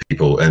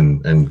 people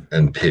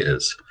in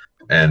pairs,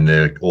 and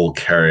they're all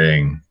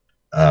carrying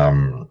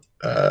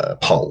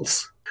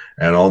poles,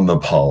 and on the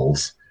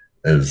poles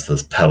is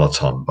this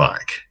Peloton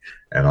bike,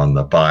 and on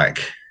the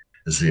bike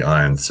is the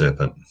Iron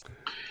Serpent,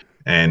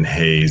 and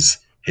he's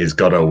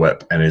got a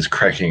whip and he's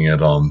cracking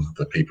it on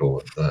the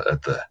people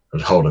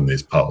at holding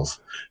these poles,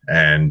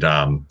 and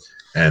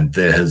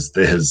they're his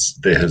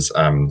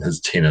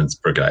tenants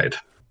brigade.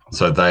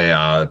 So they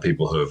are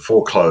people who have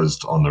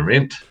foreclosed on the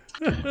rent,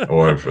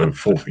 or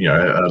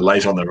are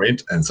late on the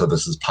rent, and so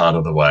this is part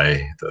of the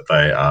way that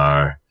they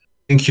are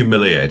being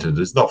humiliated.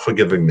 It's not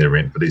forgiving their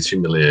rent, but he's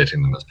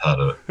humiliating them as part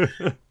of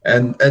it.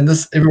 and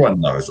this, everyone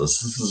knows this.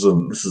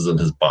 This is in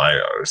his bio,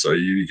 so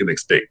you can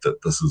expect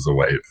that this is a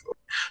way.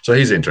 So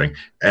he's entering,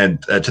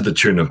 and to the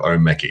tune of "Oh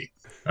Mickey."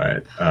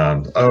 Right.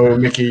 Oh,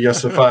 Mickey, you're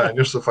so fine.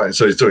 You're so fine.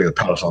 So he's doing the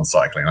Peloton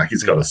cycling. Like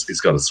he's got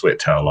a sweat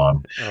towel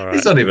on. Right.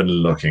 He's not even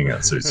looking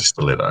at Susie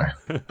Stiletto.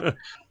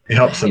 He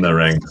hops in the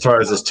ring,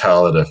 throws his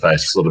towel at her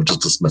face, sort of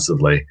just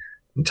dismissively,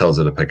 and tells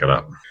her to pick it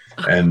up.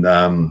 And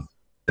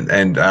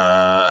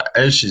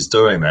as she's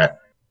doing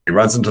that, he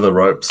runs into the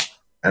ropes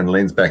and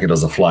leans back and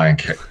does a flying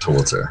kick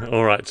towards her.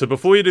 All right. So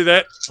before you do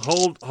that,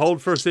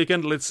 hold for a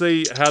second. Let's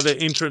see how the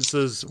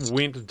entrances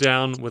went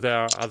down with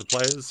our other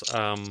players,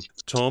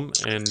 Tom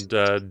and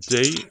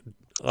D.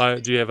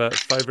 Do you have a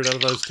favourite out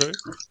of those two?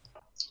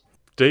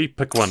 D,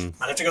 pick one.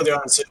 I have to go the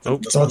Iron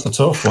Serpent. That's a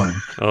tough one.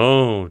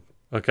 Oh,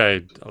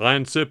 okay.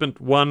 Iron Serpent,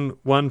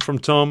 one from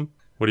Tom.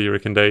 What do you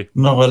reckon, D?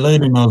 No, a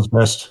lady knows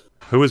best.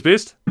 Who was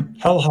best?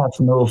 Hell hath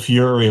no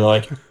fury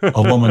like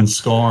a woman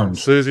scorned.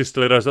 Susie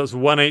Stiletto. So that's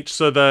one each.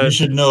 So you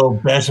should know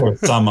better,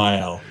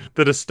 Samael.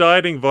 The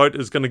deciding vote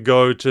is going to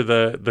go to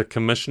the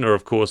commissioner,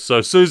 of course.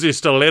 So Susie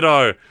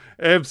Stiletto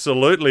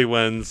absolutely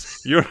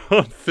wins. You're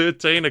on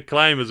 13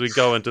 acclaim as we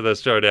go into this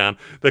showdown.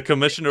 The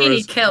commissioner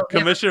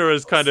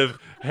is kind of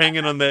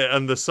hanging on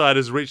the side,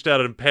 has reached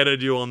out and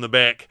patted you on the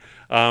back.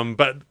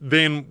 But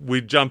then we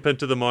jump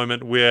into the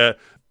moment where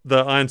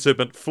the Iron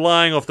Serpent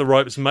flying off the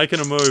ropes, making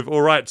a move.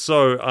 All right,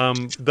 so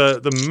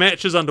the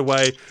match is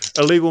underway.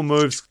 Illegal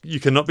moves, you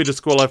cannot be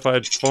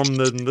disqualified from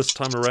them this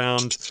time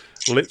around.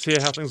 Let's hear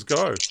how things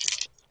go.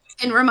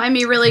 And remind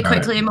me really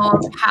quickly more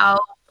of how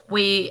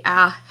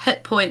our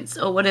hit points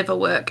or whatever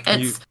work.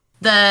 It's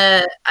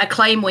the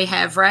acclaim we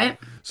have, right?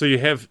 So you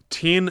have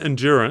 10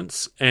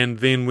 endurance, and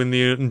then when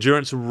the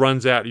endurance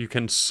runs out, you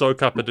can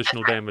soak up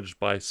additional damage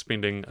by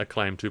spending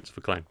acclaim, 2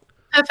 for claim.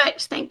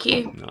 Perfect, thank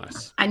you.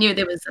 Nice. I knew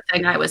there was a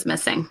thing I was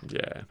missing.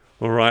 Yeah.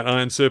 All right,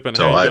 Iron Serpent.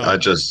 So I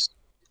just,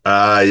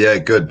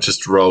 good.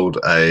 Just rolled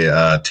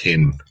a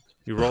 10.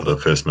 You rolled the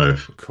first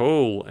move.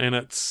 Cool, and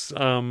it's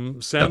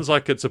sounds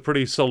like it's a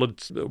pretty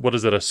solid. What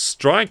is it? A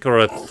strike or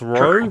a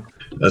throw?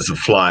 It's a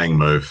flying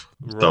move.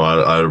 Right. So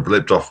I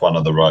leapt off one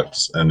of the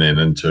ropes and then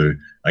into,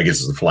 I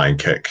guess it's a flying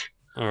kick.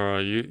 All right,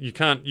 you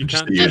can't do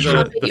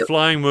usual. the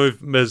flying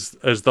move as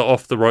the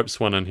off the ropes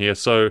one in here.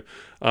 So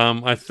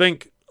I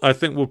think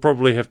we'll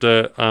probably have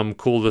to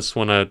call this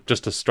one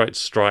just a straight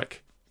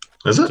strike.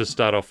 Is it? To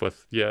start off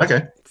with? Yeah.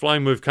 Okay.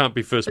 Flying move can't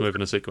be first move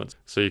in a sequence,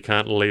 so you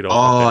can't lead off.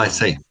 Oh, I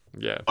see.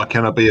 Yeah. Oh,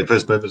 can it be a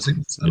first move in a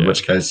sequence? In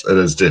which case, it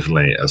is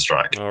definitely a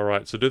strike. All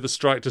right, so do the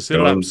strike to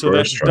set it up. So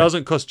that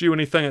doesn't cost you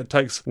anything. It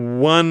takes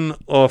 1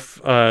 off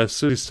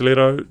Susie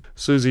Stiletto.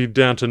 Susie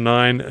down to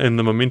 9, and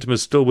the momentum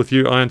is still with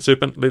you, Iron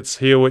Serpent. Let's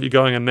hear what you're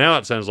going. And now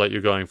it sounds like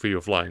you're going for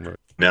your flying move.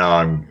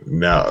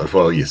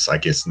 Yes, I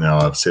guess now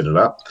I've set it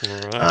up.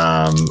 All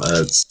right.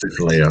 It's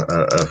definitely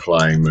a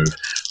flying move.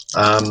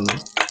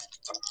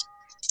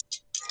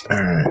 All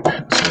right,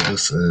 so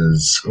this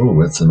is,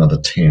 that's another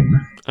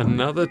 10.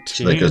 Another 10.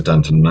 So that goes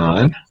down to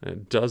 9.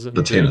 It doesn't.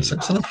 The 10 is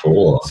 6 and a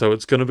 4. So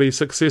it's going to be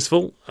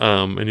successful,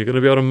 and you're going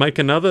to be able to make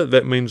another.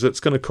 That means it's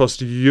going to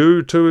cost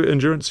you 2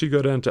 endurance. You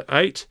go down to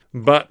 8,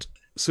 but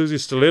Susie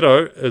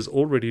Stiletto is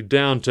already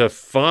down to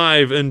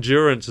 5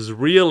 endurance, is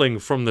reeling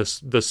from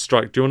this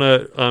strike. Do you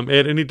want to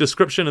add any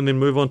description and then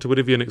move on to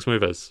whatever your next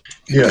move is?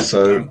 Yeah,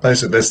 so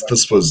basically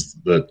this was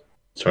the...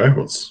 Sorry,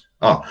 what's...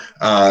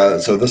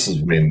 so this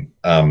is when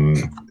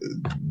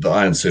the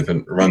Iron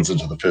Serpent runs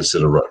into the first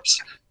set of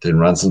ropes, then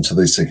runs into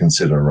the second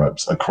set of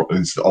ropes,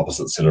 it's the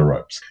opposite set of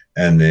ropes,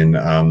 and then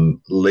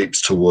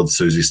leaps towards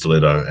Susie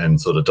Stiletto and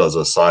sort of does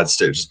a side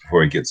step just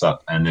before he gets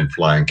up, and then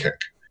flying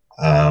kick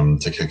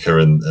to kick her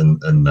in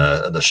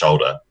the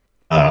shoulder.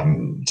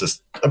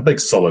 Just a big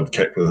solid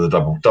kick with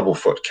a double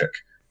foot kick.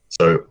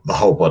 So the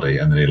whole body,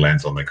 and then he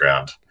lands on the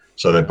ground.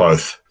 So they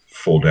both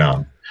fall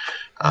down.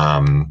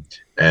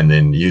 And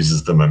then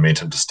uses the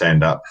momentum to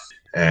stand up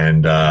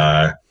and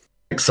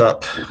picks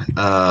up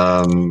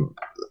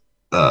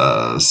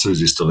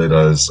Susie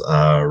Stiletto's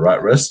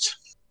right wrist,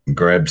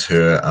 grabs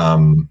her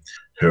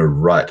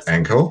right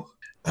ankle,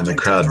 and the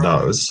crowd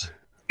knows.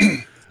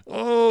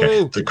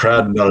 The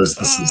crowd knows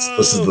this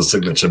is the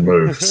signature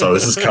move. So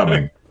this is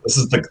coming. This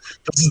is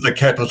the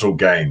capital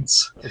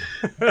gains,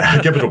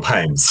 capital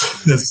pains.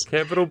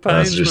 Capital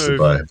pains suggested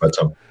move. by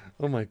Tom.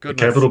 Oh my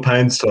goodness! The capital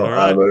pains to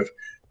move.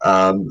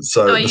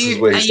 So this is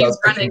where he starts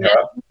picking her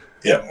up.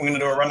 Yeah, we're going to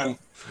do a run-in.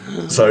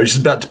 So he's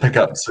about to pick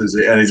up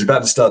Susie, and he's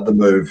about to start the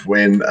move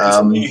when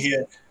you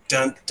hear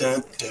dun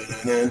dun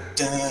dun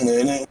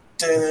dun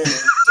dun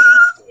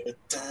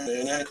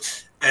dun,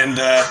 and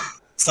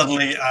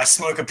suddenly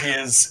smoke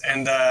appears,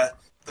 and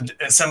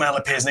Samael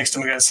appears next to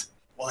him and goes,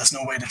 "Well, that's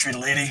no way to treat a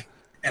lady."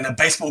 And a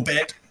baseball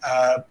bat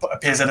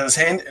appears out of his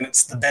hand, and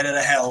it's the bat out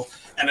of hell,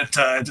 and it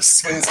just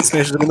swings and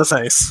smashes him in the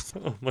face.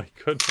 Oh my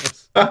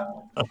goodness! All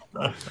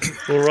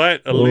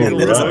right, illegal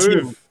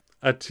move.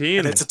 A 10.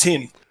 And it's a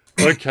 10.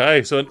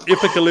 Okay, so an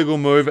epic illegal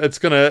move. It's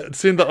going to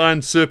send the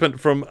Iron Serpent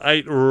from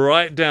 8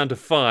 right down to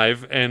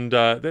 5, and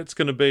that's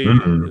going to be...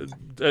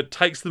 It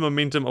takes the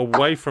momentum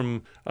away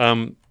from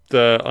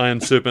the Iron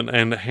Serpent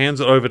and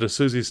hands it over to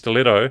Susie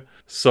Stiletto.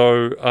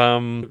 So,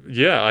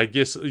 I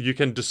guess you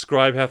can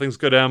describe how things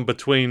go down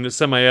between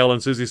Samael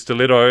and Susie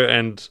Stiletto,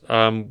 and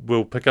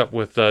we'll pick up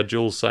with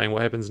Jules saying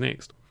what happens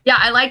next. Yeah,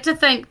 I like to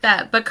think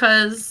that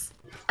because...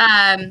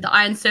 the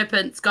Iron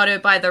Serpent's got her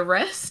by the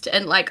wrist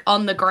and like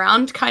on the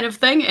ground kind of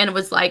thing, and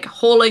was like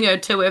hauling her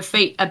to her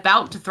feet,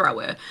 about to throw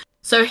her.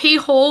 So he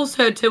hauls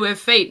her to her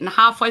feet, and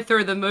halfway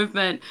through the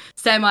movement,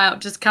 Samael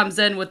just comes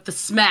in with the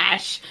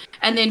smash,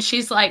 and then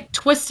she's like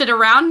twisted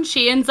around.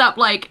 She ends up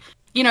like,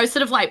 sort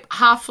of like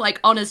half like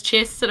on his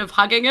chest, sort of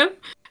hugging him,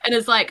 and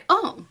is like,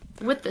 oh,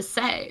 with the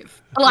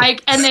save,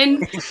 like, and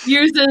then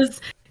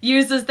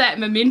uses that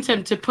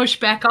momentum to push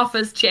back off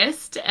his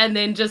chest, and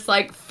then just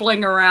like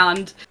fling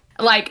around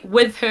like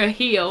with her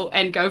heel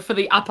and go for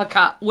the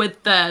uppercut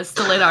with the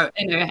stiletto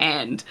in her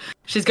hand.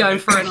 She's going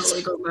for an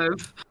illegal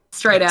move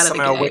straight out of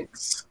the gate.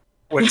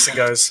 Wicks and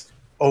goes,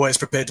 always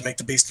prepared to make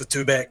the beast with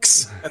 2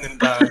 backs, and then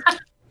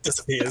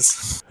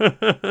disappears.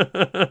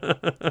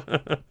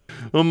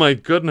 Oh my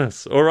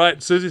goodness. All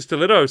right, Susie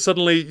Stiletto,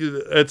 suddenly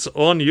it's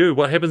on you.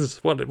 What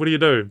happens? What do you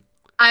do?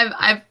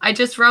 I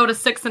just rolled a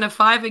 6 and a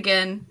 5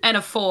 again, and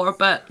a 4,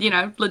 but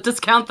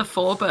discount the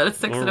 4, but a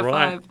 6 and a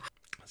 5.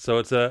 So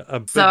it's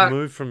a big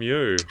move from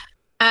you.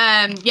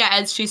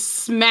 As she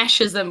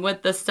smashes him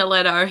with the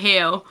stiletto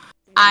heel,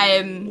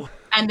 and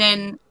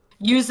then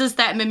uses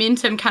that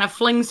momentum, kind of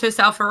flings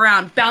herself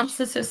around,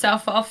 bounces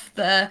herself off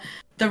the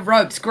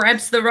ropes,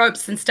 grabs the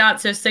ropes, and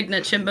starts her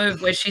signature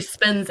move where she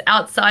spins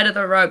outside of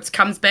the ropes,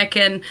 comes back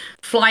in,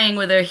 flying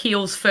with her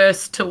heels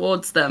first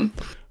towards them.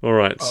 All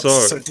right,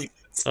 Oh, so deep.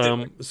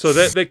 so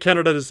that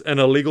counted as an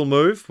illegal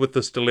move with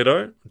the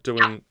stiletto,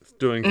 doing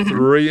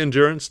 3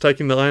 endurance,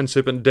 taking the Iron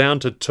Serpent down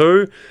to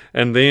 2,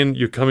 and then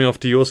you're coming off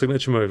to your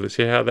signature move. Let's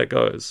see how that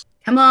goes.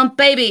 Come on,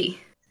 baby.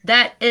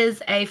 That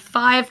is a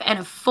 5 and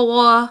a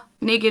 4.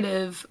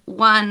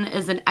 -1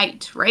 is an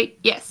 8, right?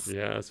 Yes.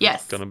 Yeah, so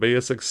yes. It's going to be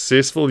a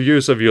successful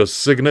use of your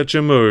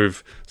signature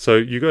move. So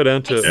you go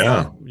down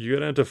to you go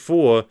down to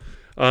 4.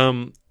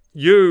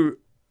 You,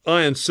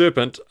 Iron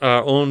Serpent,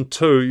 are on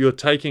 2. You're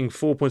taking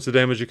 4 points of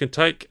damage. You can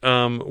take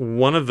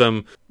one of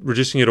them,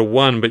 reducing you to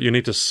 1, but you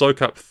need to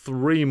soak up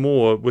 3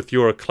 more with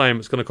your acclaim.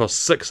 It's going to cost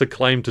 6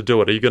 acclaim to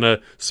do it. Are you going to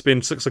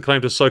spend 6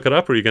 acclaim to soak it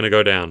up, or are you going to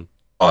go down?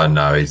 Oh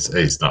no,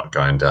 he's not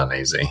going down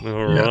easy.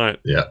 All right.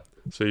 Yeah.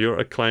 So your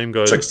acclaim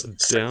goes Six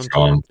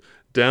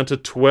down to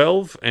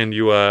 12, and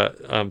you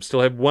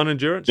still have 1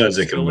 endurance. Does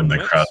it can win the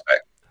crowd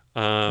back?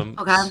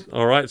 Okay.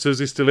 All right,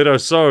 Susie Stiletto.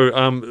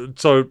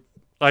 So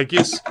I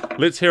guess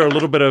let's hear a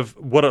little bit of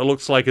what it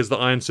looks like as the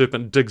Iron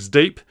Serpent digs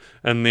deep,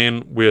 and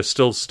then we're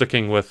still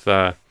sticking with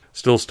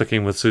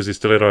Susie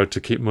Stiletto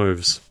to keep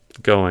moves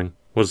going.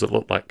 What does it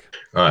look like?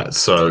 All right,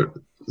 so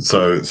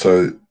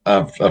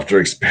after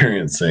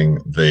experiencing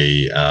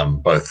the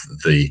both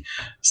the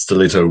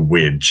stiletto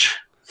wedge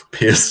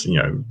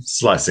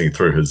slicing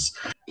through his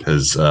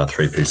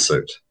 3-piece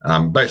suit,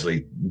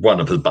 basically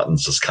one of his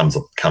buttons just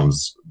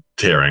comes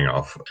tearing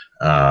off,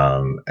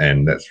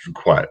 and that's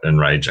quite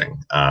enraging.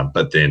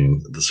 But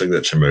then the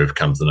signature move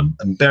comes and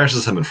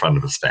embarrasses him in front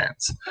of his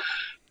fans,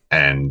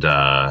 and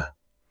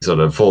sort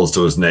of falls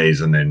to his knees,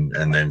 and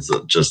then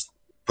sort of just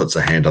puts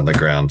a hand on the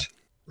ground.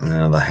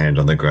 The hand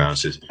on the ground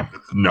says,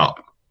 "No,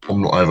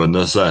 I'm not having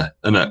this."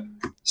 And it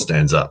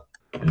stands up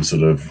and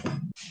sort of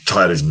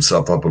tidies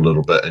himself up a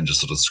little bit and just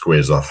sort of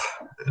squares off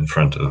in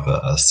front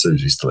of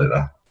Susie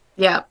Stiletto.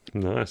 Yeah.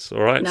 Nice.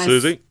 All right, Nice.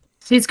 Susie.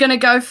 She's going to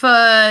go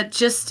for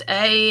just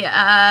a...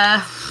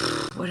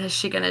 what is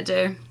she going to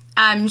do?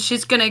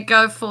 She's going to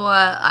go for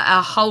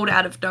a hold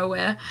out of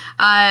nowhere.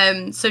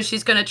 So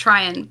she's going to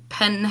try and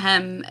pin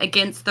him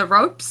against the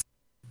ropes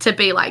to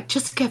be like,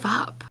 just give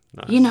up.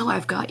 Nice. You know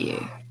I've got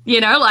you.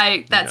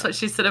 That's what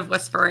she's sort of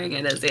whispering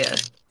in his ear.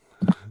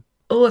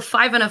 Oh, a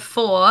 5 and a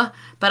 4,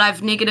 but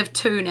I've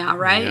 -2 now,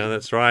 right? Yeah,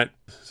 that's right.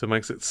 So it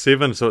makes it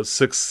 7. So it's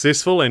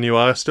successful, and you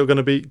are still going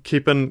to be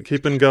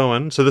keeping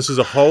going. So this is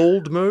a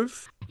hold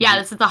move. Yeah,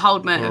 this is the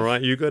hold move. All right,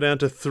 you go down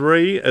to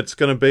 3. It's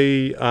going to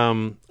be,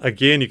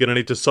 again, you're going to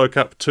need to soak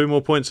up 2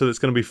 more points, so that's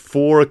going to be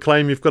 4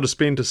 acclaim you've got to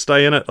spend to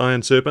stay in it,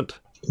 Iron Serpent.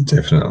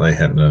 Definitely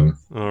happening.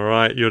 All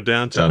right, you're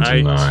down to Down 8.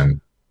 to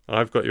 9.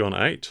 I've got you on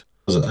 8.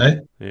 Was it 8?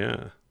 Yeah.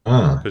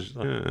 Ah, 'Cause,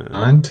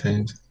 9,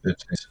 10, 15.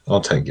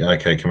 I'll take you.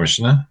 Okay,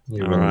 Commissioner.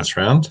 You win this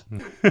round.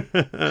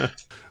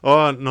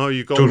 Oh, no,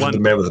 you got Talking one. to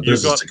the man with a You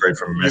business got, degree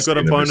from you got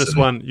a bonus University.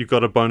 one. You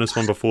got a bonus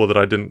one before that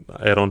I didn't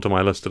add onto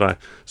my list today.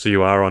 So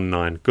you are on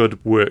 9.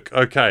 Good work.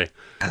 Okay.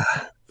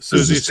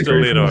 Susie Business degree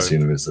from Stiletto. this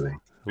university.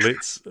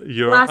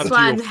 You're Last up to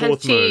one, your has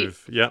 4th she-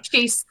 move. Yep.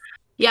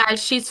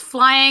 She's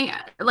flying,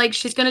 like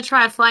she's going to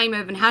try a flying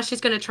move, and how she's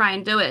going to try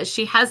and do it is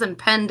she has him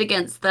pinned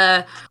against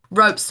the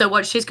ropes, so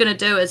what she's going to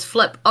do is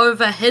flip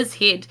over his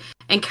head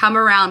and come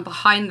around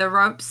behind the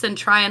ropes and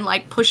try and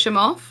like push him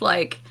off,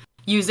 like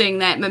using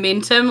that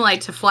momentum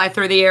like to fly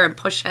through the air and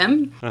push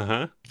him.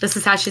 Uh-huh. This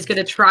is how she's going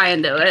to try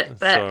and do it,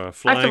 but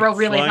So, I have to roll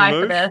really flying high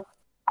move? for this.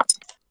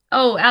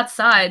 Oh,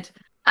 outside.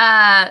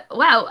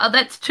 Wow,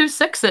 that's 2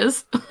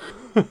 6s.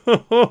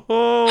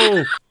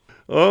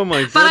 Oh my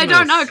goodness. But I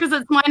don't know because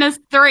it's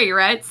 -3,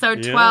 right? So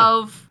Yeah.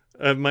 12.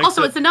 It makes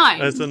Also, it's a 9.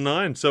 It's a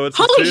 9, so it's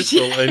Holy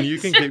successful, shit. and you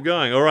can keep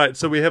going. All right,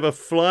 so we have a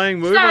flying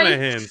move on Sorry. our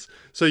hands.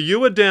 So you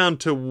were down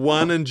to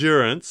 1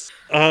 endurance.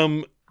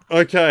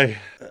 Okay,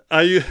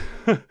 are you?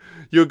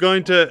 You're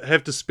going to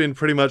have to spend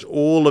pretty much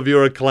all of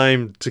your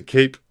acclaim to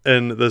keep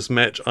in this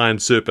match, Iron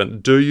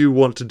Serpent. Do you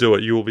want to do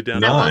it? You will be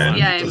down to 9.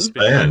 Yeah. To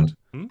spend.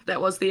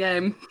 That was the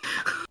aim.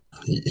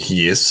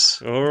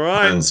 Yes. All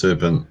right. Iron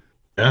Serpent.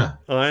 Yeah.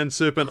 Iron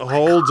Serpent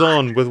holds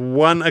on with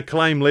 1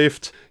 acclaim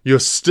left. You're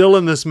still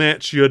in this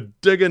match. You're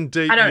digging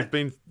deep. I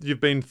don't-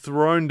 You've been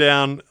thrown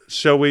down.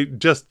 Shall we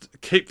just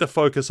keep the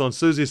focus on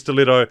Susie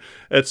Stiletto?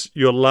 It's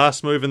your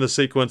last move in the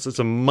sequence. It's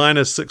a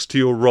 -6 to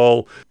your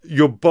roll.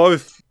 You're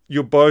both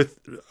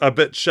a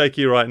bit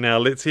shaky right now.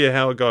 Let's hear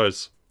how it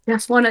goes.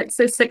 Just want it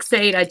to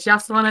succeed. I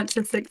just want it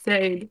to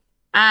succeed.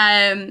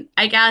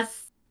 I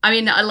guess. I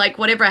mean, like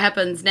whatever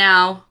happens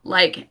now,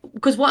 like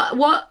because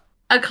what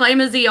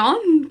acclaim is he on?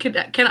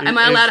 Am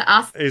I allowed to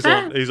ask He's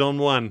that? He's on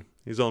 1.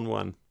 He's on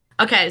 1.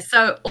 Okay,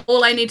 so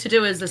all I need to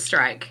do is a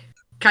strike,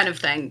 kind of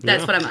thing.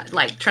 That's Yeah. what I'm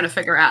like trying to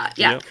figure out.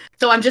 Yeah. Yep.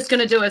 So I'm just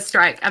gonna do a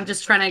strike. I'm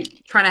just trying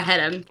to hit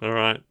him. All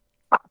right.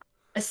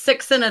 a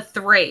 6 and a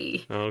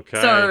 3.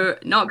 Okay. So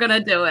not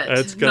gonna do it.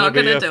 It's not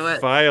gonna be gonna a do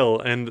it. fail,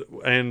 and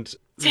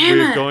Damn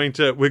we're it. going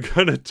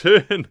to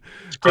turn to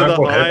the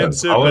What Iron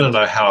happens? I want to Serpent.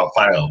 know how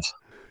it failed.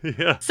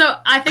 Yeah. So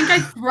I think I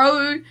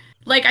throw,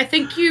 like, I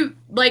think you,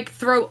 like,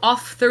 throw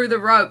off through the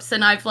ropes,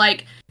 and I've,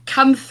 like,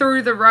 come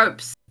through the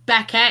ropes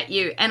back at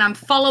you, and I'm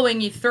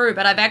following you through,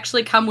 but I've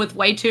actually come with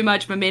way too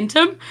much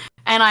momentum,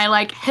 and I,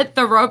 like, hit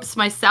the ropes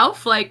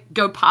myself, like,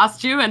 go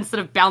past you and sort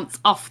of bounce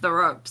off the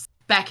ropes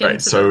back into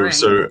Right, the ring.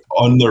 so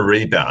on the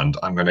rebound,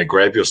 I'm going to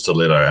grab your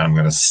stiletto and I'm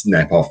going to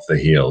snap off the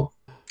heel.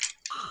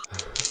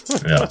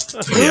 Yeah.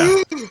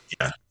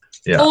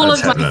 All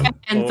That's of my happening.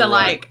 fans All are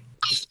right. like,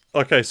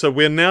 Okay, so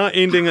we're now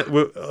ending it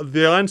with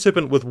the Iron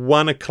Serpent with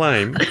 1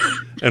 acclaim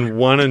and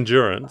 1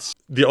 endurance.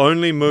 The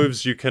only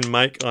moves you can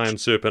make Iron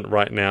Serpent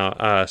right now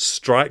are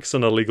strikes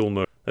and illegal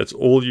moves. That's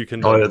all you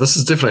can do. Oh yeah, this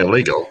is definitely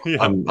illegal. Yeah.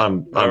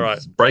 I'm All right.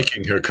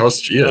 breaking her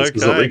costume. Yeah, this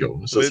is Okay. illegal.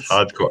 This is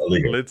hardcore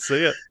illegal. Let's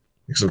see it.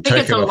 Because I'm I think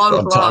it's taking a low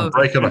off. I'm blow.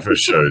 breaking off her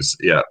shoes.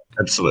 Yeah,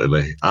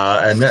 absolutely.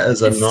 And that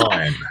is a It's so-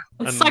 9.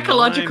 A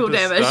psychological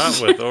 9 to damage.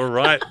 Start with. All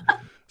right.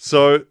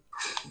 So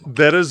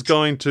that is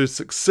going to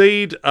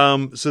succeed.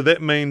 So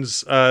that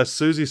means,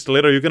 Susie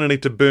Stiletto, you're going to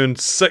need to burn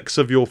 6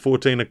 of your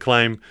 14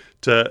 acclaim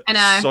to I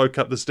know. soak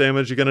up this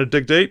damage. You're going to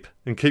dig deep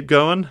and keep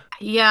going.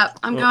 yep,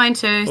 I'm going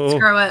to. oh.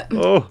 Screw it.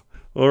 Oh,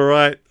 all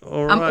right.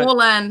 All I'm right. all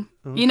in.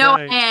 You know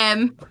I Okay.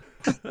 am.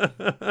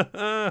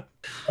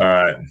 All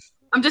right.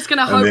 I'm just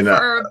gonna And hope then,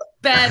 for a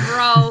bad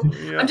roll.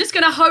 Yeah. I'm just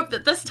gonna hope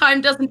that this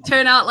time doesn't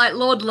turn out like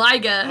Lord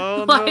Liger.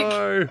 Oh, like,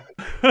 no.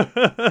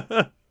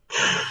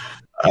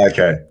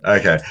 Okay.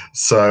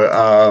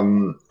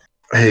 So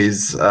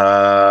he's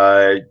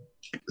so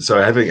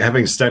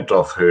having snapped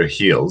off her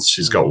heels,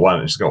 she's got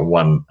one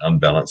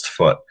unbalanced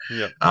foot.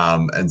 Yeah.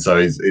 And so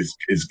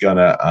he's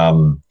gonna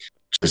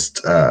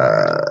just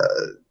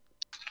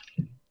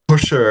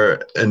push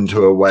her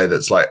into a way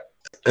that's like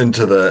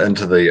into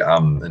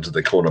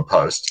the corner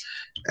post,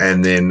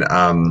 and then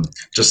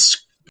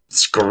just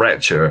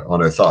scratch her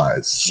on her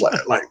thighs,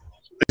 like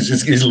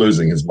he's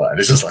losing his mind.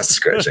 He's just like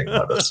scratching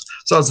like this.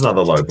 So it's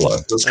another low blow.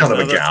 It's kind of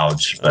a Another-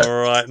 gouge. But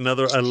All right.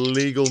 Another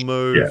illegal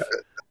move. Yeah.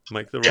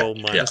 Make the roll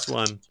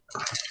 -1.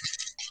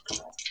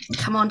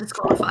 come on,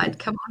 disqualified.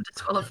 Come on,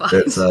 disqualified.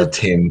 it's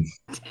 10.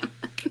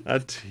 A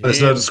 10.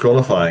 There's no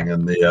disqualifying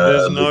in the.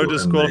 There's no in the,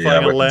 disqualifying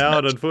weapons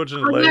allowed, match. Oh,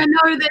 unfortunately. yeah,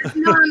 no, there's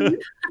none.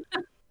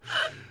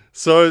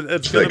 So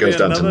it's So going that to be goes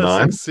down to another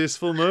 9.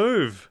 successful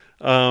move.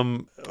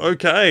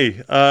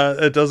 Okay.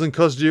 It doesn't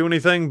cost you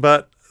anything,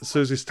 but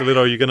Susie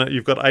Stiletto,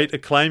 you've got 8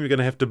 acclaim. You're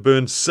gonna have to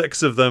burn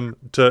 6 of them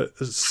to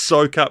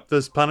soak up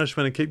this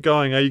punishment and keep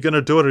going. Are you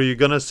gonna do it, or are you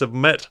gonna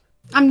submit?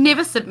 I'm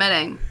never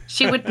submitting.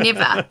 She would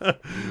never.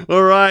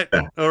 All right.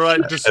 And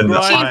Describe,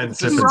 Iron Serpent's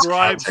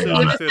describe, counting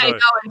on Never Susie say Stiletto.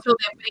 no until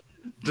they're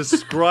beaten.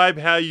 Describe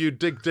how you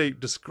dig deep.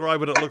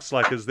 Describe what it looks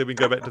like as then we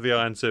go back to the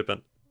Iron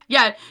Serpent.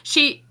 Yeah,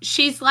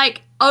 she's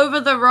like over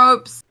the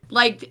ropes,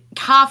 like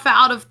half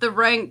out of the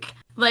rink,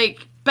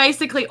 like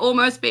basically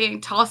almost being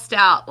tossed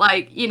out,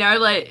 like, you know,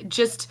 like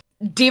just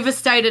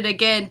devastated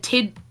again.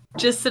 Ted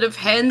just sort of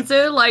hands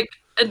her like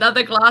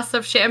another glass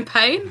of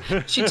champagne.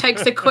 She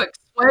takes a quick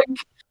swig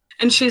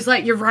and she's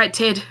like, "You're right,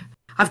 Ted.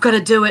 I've got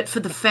to do it for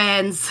the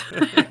fans."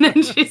 And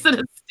then she sort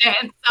of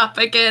stands up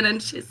again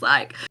and she's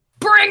like,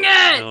 "Bring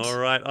it!" All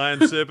right,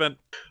 Iron Serpent.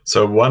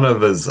 So one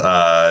of his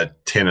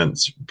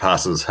tenants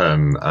passes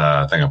him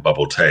a thing of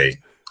bubble tea,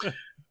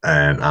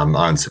 and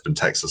Iron Serpent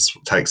takes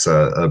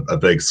a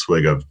big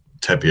swig of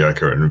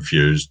tapioca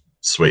infused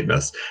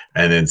sweetness,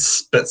 and then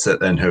spits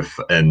it in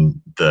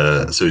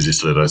the Susie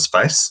Stiletto's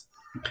face,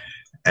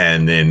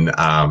 and then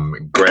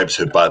grabs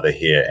her by the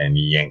hair and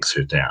yanks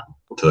her down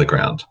to the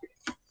ground.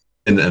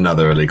 In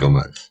another illegal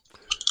move.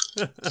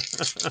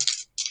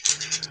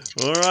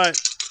 All right.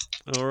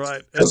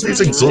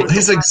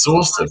 He's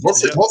exhausted.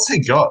 What's he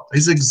got?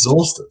 He's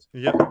exhausted.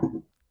 Yep.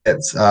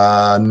 It's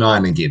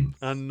 9 again.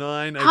 A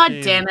 9 again. God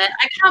damn it.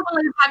 I can't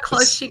believe how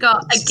close she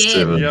got again.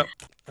 7. Yep.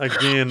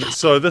 Again.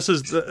 So this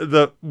is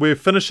we're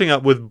finishing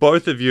up with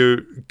both of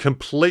you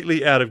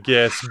completely out of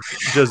gas,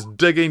 just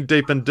digging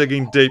deep,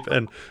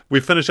 and we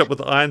finish up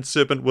with Iron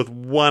Serpent with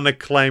 1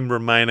 acclaim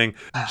remaining,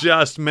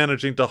 just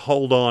managing to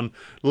hold on.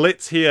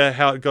 Let's hear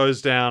how it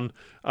goes down.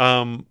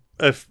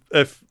 If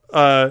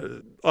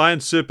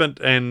Iron Serpent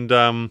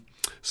and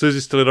Susie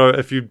Stiletto,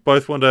 if you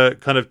both want to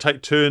kind of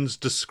take turns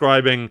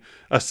describing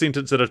a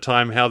sentence at a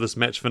time how this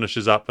match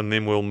finishes up, and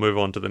then we'll move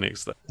on to the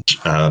next thing.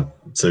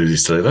 Susie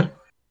Stiletto.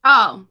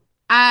 Oh,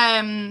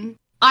 I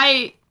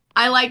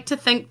like to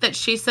think that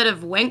she sort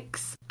of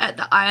winks at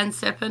the Iron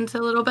Serpent a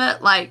little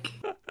bit, like,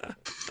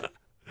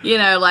 you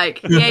know,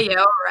 like, yeah,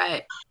 all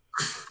right.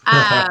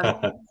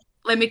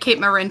 Let me keep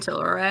my rental,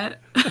 all right?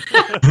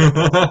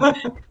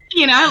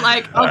 You know,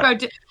 like,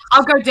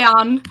 I'll go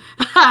down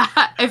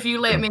if you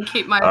let me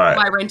keep my All right.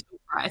 my rental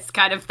price,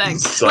 kind of thing.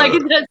 So- Like,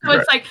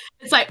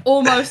 it's like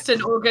almost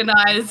an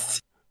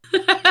organized. So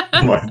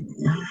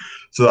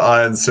the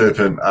Iron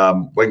Serpent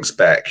winks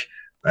back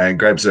and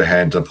grabs her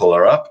hand to pull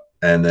her up,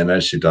 and then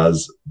as she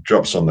does,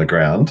 drops on the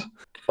ground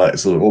like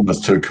sort of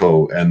almost too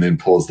cool, and then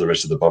pours the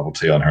rest of the bubble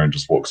tea on her and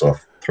just walks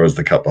off, throws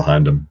the cup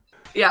behind him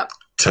Yep.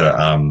 to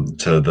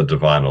the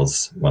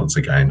divinals once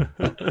again.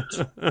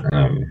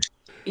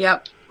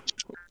 Yep.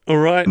 All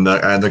right. And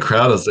the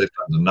crowd is left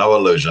under no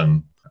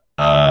illusion.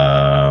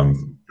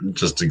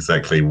 Just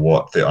exactly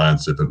what the Iron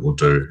Serpent will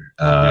do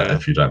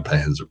if you don't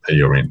pay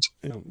your rent.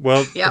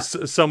 Well, Yep.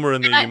 somewhere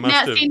in there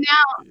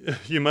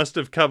you must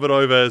have covered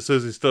over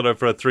Susie Stotto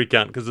for a 3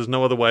 count, because there's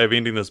no other way of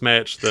ending this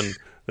match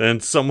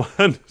than someone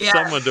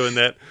doing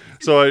that.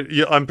 So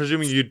I'm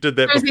presuming you did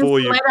that Susie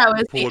before you Stiletto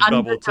is the poured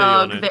bubble tea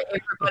on underdog it. that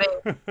everybody.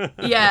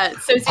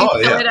 Susie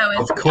Stiletto is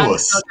of the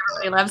course. underdog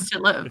everybody loves to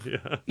live.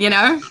 Yeah. You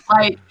know,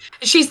 like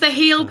she's the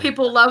heel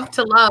people love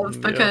to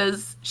love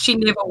because she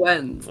never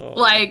wins. Oh.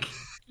 Like,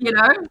 you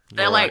know,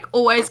 they're Right. like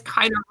always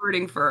kind of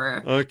rooting for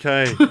her.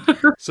 Okay,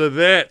 so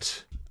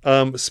that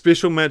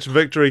special match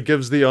victory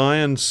gives the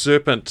Iron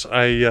Serpent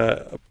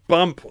a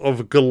bump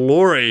of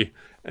glory,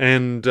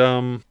 and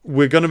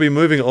we're going to be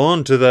moving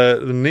on to the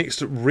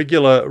next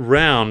regular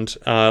round.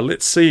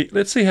 Let's see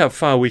how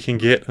far we can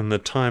get in the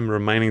time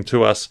remaining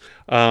to us.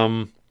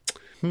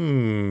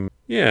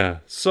 Yeah,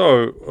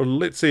 so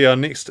let's see our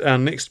next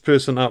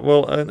person up.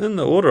 Well, in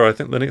the order, I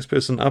think the next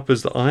person up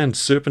is the Iron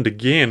Serpent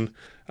again.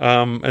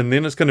 And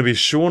then it's going to be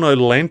Sean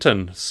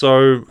O'Lantern.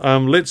 So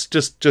let's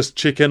just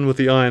check in with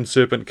the Iron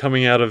Serpent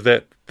coming out of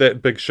that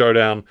big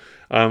showdown,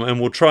 and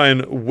we'll try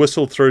and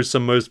whistle through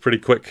some moves pretty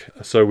quick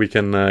so we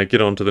can get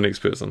on to the next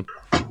person.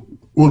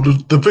 Well,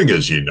 the thing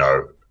is,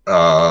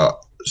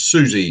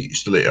 Susie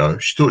Stiletto,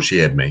 she thought she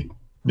had me,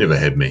 never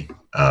had me.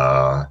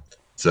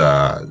 It's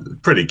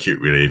pretty cute,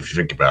 really, if you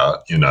think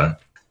about it.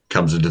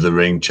 Comes into the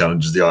ring,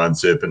 challenges the Iron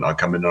Serpent. I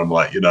come in and I'm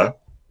like, I'm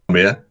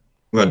here.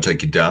 I'm going to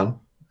take you down.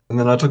 And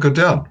then I took her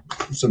down.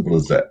 Simple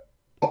as that.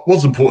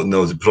 What's important,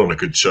 though, is to put on a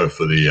good show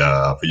for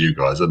you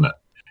guys, isn't it?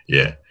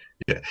 Yeah.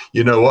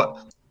 You know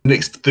what?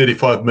 Next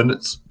 35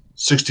 minutes,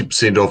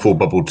 60% off all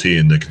bubble tea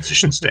in the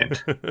concession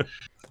stand.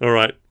 All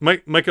right,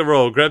 make a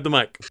roll. Grab the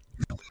mic.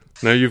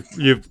 Now you've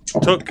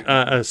took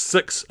a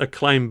 6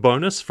 acclaim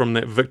bonus from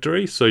that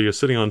victory, so you're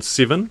sitting on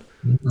 7.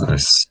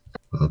 Nice.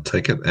 I'll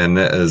take it, and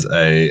that is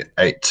a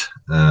 8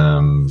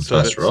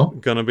 So dice roll.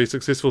 going to be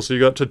successful. So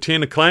you got to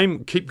 10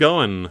 acclaim. Keep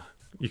going.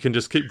 You can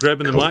just keep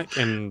grabbing the mic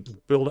and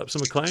build up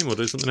some acclaim, or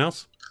do something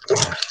else.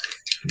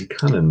 He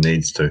kind of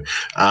needs to.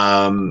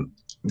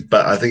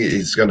 But I think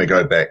he's going to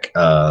go back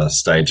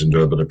stage and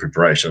do a bit of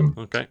preparation.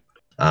 Okay.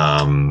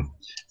 And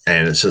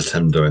it's just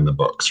him doing the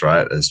books,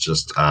 right? It's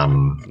just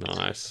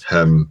Nice.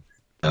 him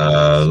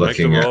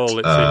looking at roll.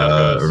 Let's see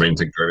how it goes. rent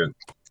agreement.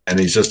 And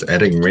he's just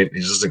adding rent.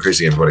 He's just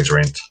increasing everybody's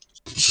rent.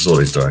 This is all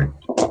he's doing.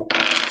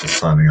 Just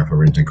signing up a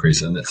rent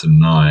increase, and that's a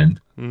 9.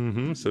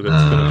 Mm-hmm. So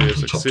that's going to be a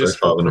top two,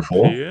 successful 5 and a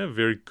 4. Yeah,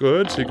 very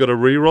good. So you got a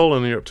re-roll,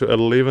 and you're up to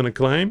 11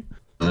 acclaim.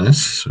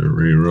 Nice. So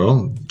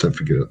re-roll. Don't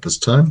forget it this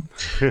time.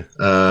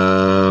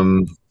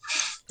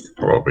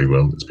 Probably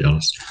will, let's be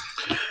honest.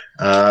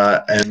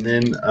 And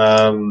then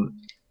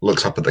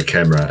looks up at the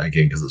camera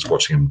again because it's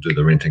watching him do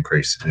the rent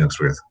increase. And he looks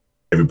with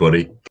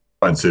everybody.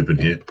 Iron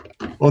Serpent here.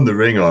 On the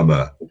ring, I'm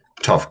a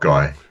tough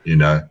guy,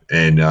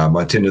 and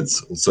my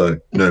tenants also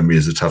know me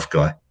as a tough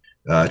guy.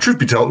 Truth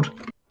be told,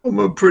 I'm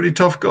a pretty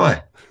tough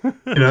guy.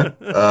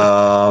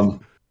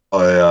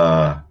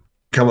 I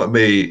come at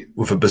me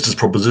with a business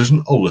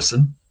proposition. I'll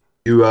listen.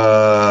 You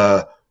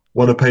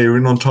want to pay your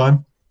rent on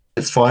time?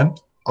 It's fine.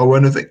 I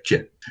won't evict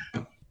you.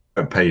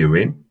 Don't pay your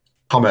rent.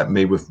 Come at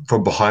me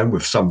from behind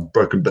with some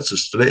broken bits of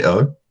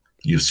stiletto.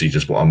 You'll see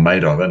just what I'm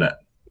made of, innit?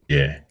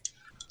 Yeah.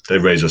 They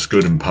raise us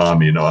good and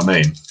palm, you know what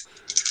I mean?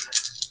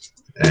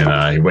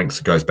 And he winks,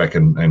 goes back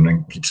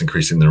and keeps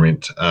increasing the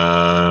rent.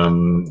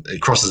 He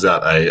crosses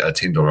out a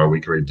 $10 a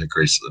week rent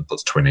increase and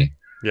puts 20.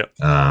 Yep.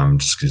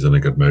 Just because he's in a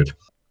good mood.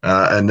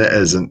 And that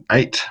is an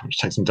 8, which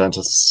takes him down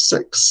to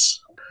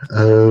 6.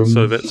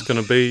 So that's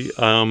going to be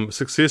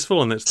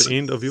successful, and that's the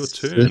end of your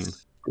turn.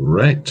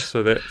 Great.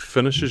 So that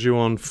finishes you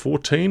on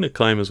 14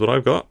 acclaim is what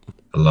I've got.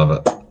 I love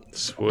it.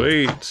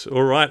 Sweet.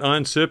 All right,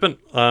 Iron Serpent.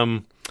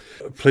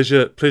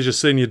 Pleasure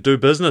seeing you do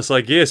business,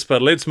 I guess.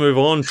 But let's move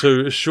on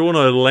to Sean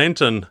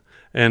O'Lantern,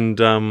 and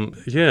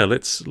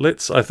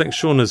let's. I think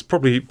Sean is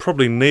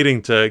probably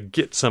needing to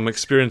get some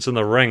experience in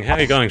the ring. How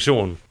are you going,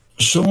 Sean?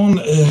 Sean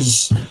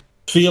is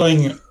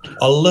feeling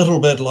a little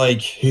bit like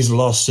he's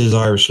lost his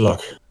Irish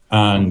luck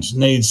and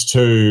needs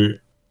to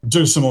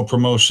do some more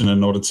promotion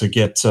in order to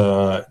get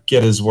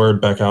his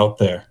word back out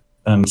there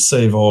and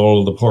save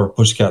all the poor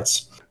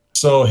pushcats.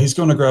 So he's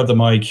going to grab the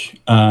mic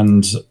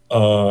and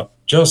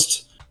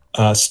just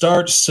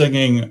start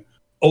singing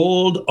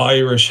old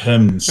Irish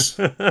hymns,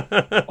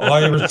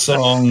 Irish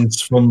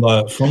songs from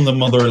the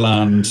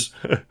motherland.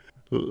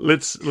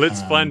 Let's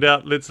find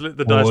out. Let's let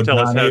the dice tell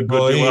us how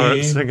good you are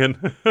at singing.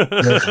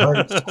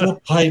 The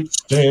pipes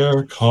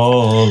they're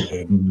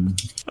calling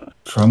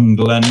from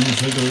glen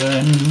to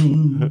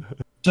glen.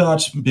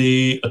 that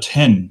be a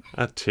 10?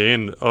 A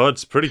 10. Oh,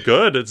 it's pretty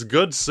good. It's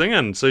good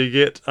singing. So you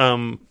get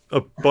a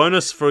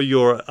bonus for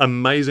your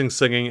amazing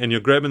singing, and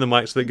you're grabbing the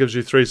mic, so that gives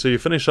you 3. So you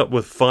finish up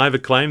with 5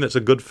 acclaim. That's a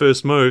good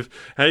first move.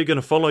 How are you going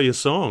to follow your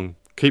song?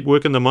 Keep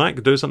working the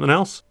mic? Do something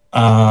else?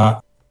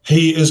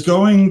 He is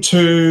going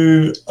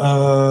to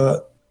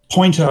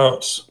point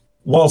out,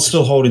 while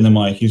still holding the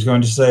mic, he's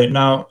going to say,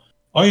 now,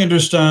 I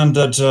understand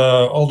that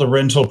all the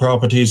rental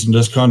properties in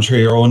this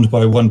country are owned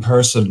by one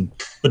person,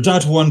 but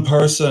that one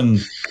person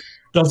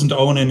doesn't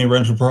own any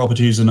rental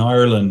properties in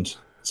Ireland.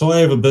 So I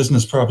have a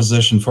business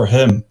proposition for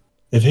him.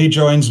 If he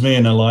joins me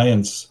in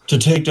alliance to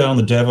take down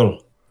the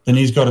devil, then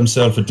he's got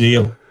himself a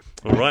deal.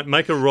 All right,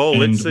 make a roll.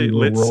 Let's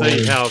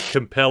see how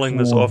compelling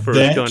this offer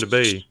is going to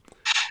be.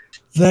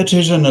 That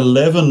is an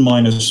 11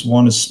 minus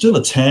 1 is still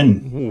a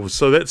 10. Ooh,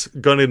 so that's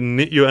going to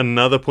net you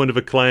another point of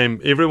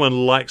acclaim.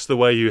 Everyone likes the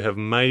way you have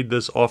made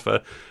this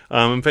offer.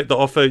 In fact, the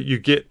offer, you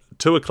get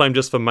 2 acclaim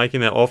just for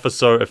making that offer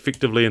so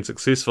effectively and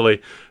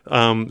successfully.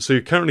 So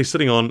you're currently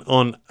sitting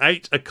on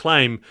 8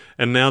 acclaim,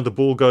 and now the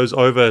ball goes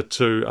over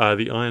to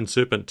the Iron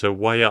Serpent to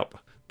weigh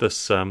up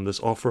this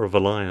offer of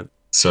alliance.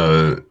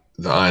 So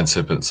the Iron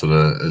Serpent sort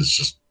of is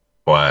just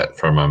quiet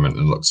for a moment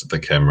and looks at the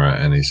camera,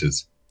 and he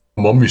says,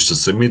 Mom used to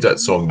sing me that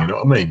song, you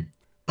know what I mean?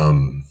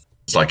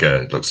 It's like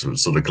looks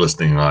sort of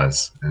glistening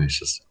eyes, and he's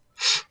just,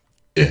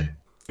 yeah,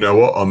 you know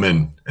what, I'm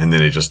in. And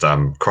then he just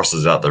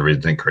crosses out the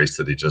red increase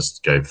that he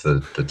just gave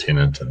the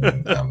tenant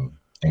and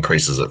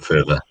increases it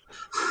further.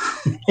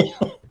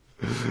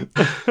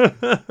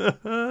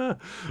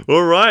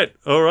 All right,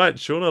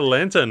 Shauna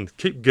Lantern,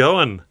 keep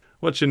going.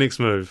 What's your next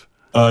move?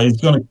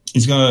 He's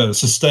gonna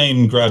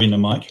sustain grabbing the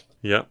mic.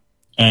 Yeah.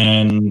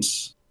 And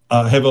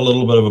have a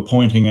little bit of a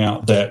pointing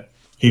out that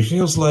he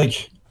feels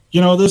like,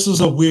 this is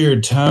a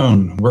weird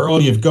town where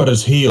all you've got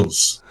is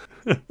heels.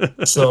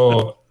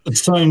 So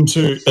it's time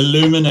to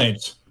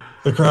illuminate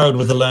the crowd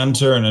with a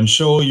lantern and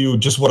show you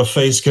just what a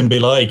face can be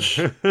like.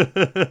 Who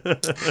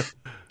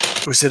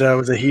said I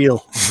was a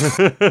heel?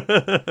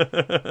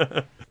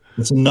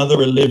 It's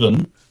another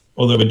 11,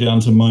 although we're down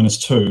to minus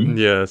 2.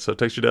 Yeah, so it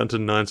takes you down to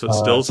 9, so it's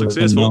still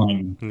successful.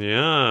 9.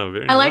 Yeah,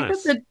 very I like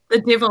nice. that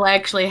the devil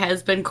actually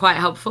has been quite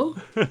helpful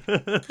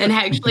and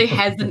actually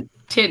hasn't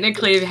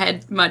technically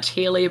had much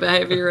Healy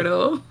behavior at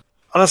all.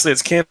 Honestly,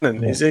 it's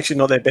canon. He's actually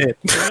not that bad.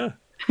 Yeah.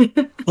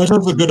 But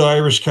as a good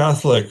Irish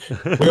Catholic,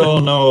 we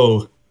all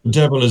know the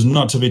devil is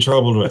not to be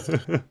troubled with.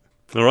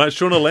 All right,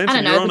 Shauna I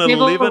Lantern, don't know, you're on the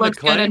devil 11 looks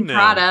good acclaim in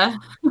now. Prada.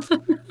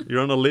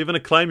 You're on 11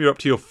 acclaim. You're up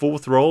to your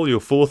 4th roll, your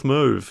 4th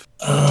move.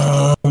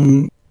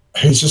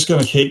 He's just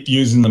going to keep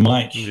using the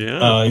mic.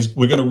 Yeah.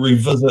 We're going to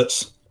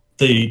revisit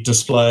the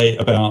display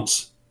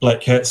about Black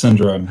Cat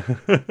Syndrome.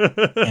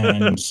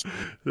 And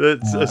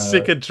That's a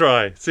second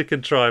try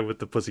with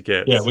the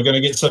Pussycats. yeah, we're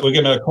going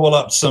to call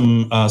up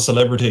some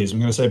celebrities. I'm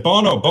going to say,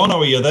 Bono,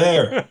 are you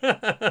there?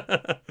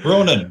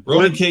 Ronan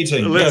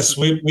Keating. Yes,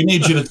 we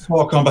need you to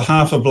talk on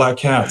behalf of Black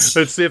Cats.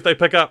 Let's see if they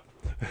pick up.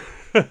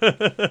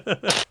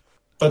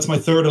 That's my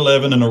 3rd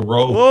 11 in a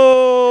row.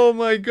 Oh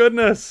my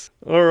goodness.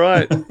 All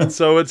right.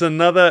 So it's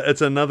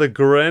another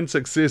grand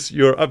success.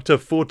 You're up to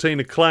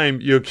 14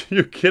 acclaim. You're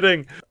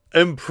getting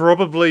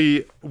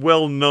improbably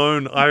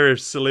well-known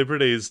Irish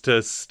celebrities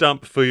to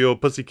stump for your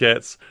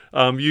Pussycats.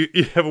 You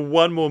have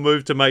one more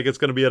move to make. It's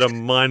going to be at a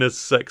minus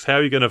 6. How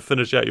are you going to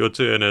finish out your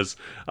turn as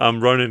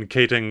Ronan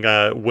Keating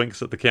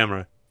winks at the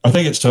camera? I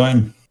think it's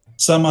time.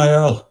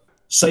 Samael,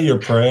 say your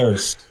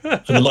prayers,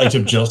 for the light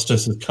of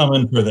justice is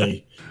coming for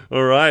thee.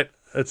 All right.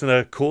 It's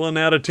a calling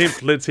out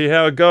attempt. Let's see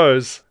how it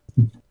goes.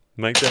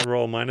 Make that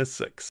roll minus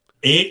 6.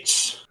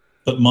 8,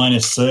 but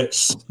minus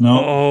 6.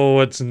 No.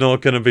 Oh, it's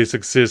not going to be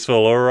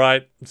successful. All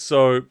right.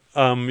 So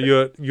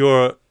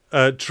you're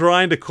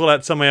trying to call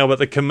out Samael, but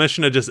the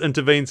commissioner just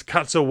intervenes,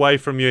 cuts away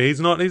from you. He's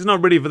not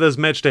ready for this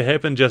match to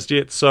happen just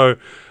yet. So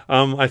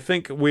I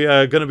think we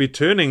are going to be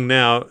turning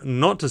now,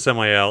 not to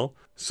Samael.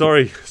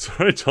 Sorry,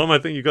 Tom. I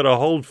think you've got to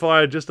hold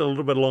fire just a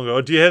little bit longer.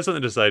 Or do you have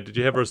something to say? Did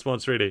you have a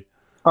response ready?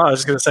 Oh, I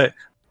was just going to say,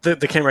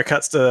 the camera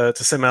cuts to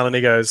Samael and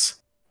he goes,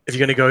 if you're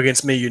going to go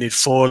against me, you need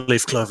 4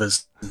 leaf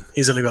clovers.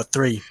 He's only got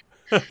 3.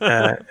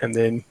 And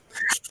then...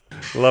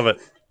 Love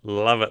it.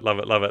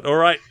 All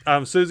right,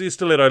 Susie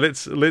Stiletto,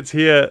 let's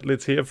hear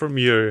from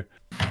you.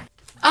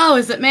 Oh,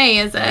 is it me?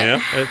 Is it?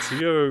 Yeah, it's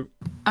you.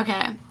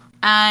 Okay.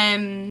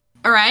 All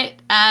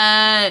right.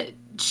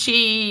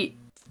 She.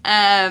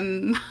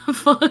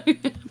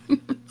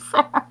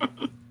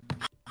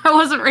 I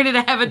wasn't ready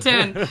to have a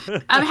turn.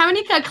 How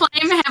many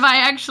acclaim have I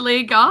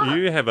actually got?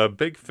 You have a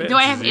big fat Do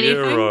I have 0.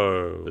 anything? 0,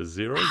 God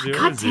 0,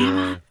 damn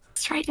 0. it.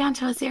 Straight down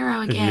to a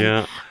 0 again.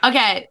 Yeah.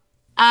 Okay.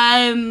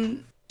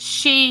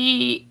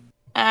 She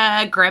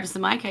grabs the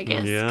mic, I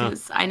guess,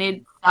 because I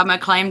need some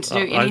acclaim to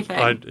do anything.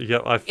 I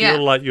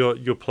feel like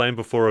your plan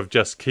before of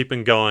just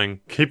keeping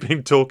going,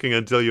 keeping talking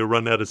until you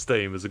run out of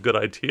steam is a good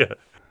idea.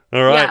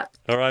 All right.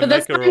 But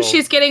this time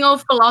she's getting all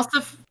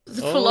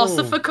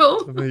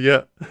Philosophical.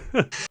 Yeah.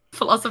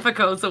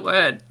 Philosophical is a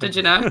word. Did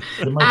you know?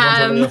 You might want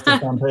to leave the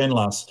campaign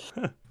last.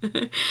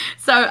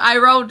 So I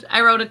rolled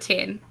a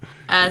 10.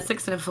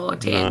 6 and a 4,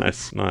 10.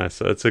 Nice.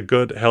 So it's a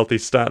good, healthy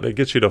start that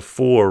gets you to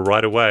 4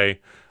 right away.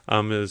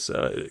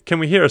 Can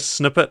we hear a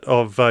snippet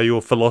of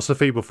your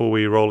philosophy before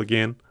we roll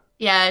again?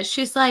 Yeah,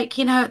 she's like,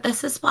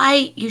 this is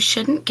why you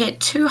shouldn't get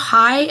too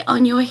high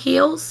on your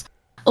heels.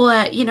 Or,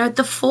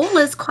 the fall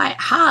is quite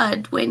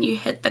hard when you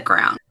hit the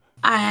ground.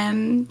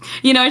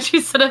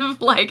 She's sort of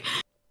like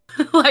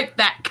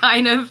that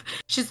kind of,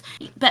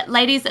 but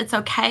ladies, it's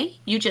okay.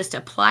 You just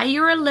apply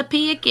your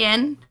lippy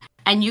again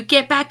and you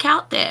get back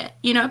out there,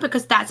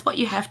 because that's what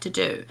you have to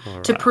do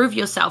to prove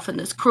yourself in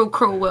this cruel,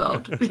 cruel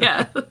world.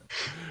 Yeah.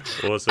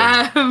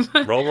 Awesome.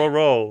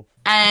 Roll.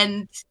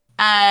 And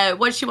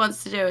what she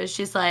wants to do is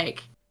she's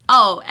like,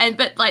 but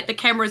the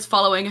camera's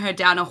following her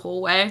down a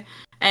hallway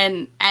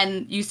and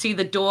you see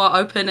the door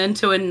open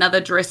into another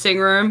dressing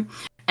room.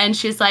 And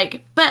she's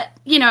like, but,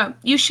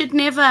 you should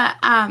never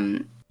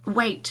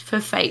wait for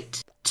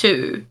fate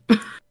to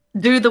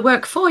do the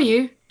work for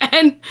you.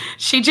 And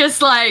she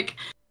just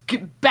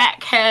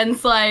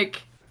backhands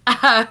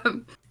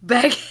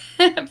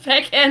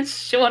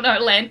Sean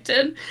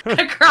O'Lantern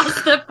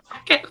across the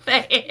back of the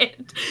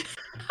head.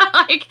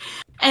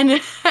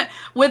 And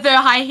with her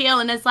high heel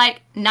and is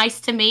like,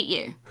 nice to meet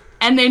you.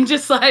 And then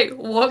just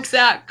walks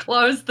out,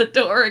 closed the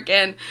door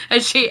again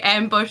as she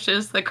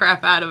ambushes the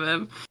crap out of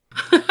him.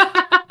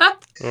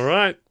 All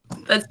right.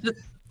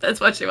 That's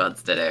what she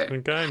wants to do.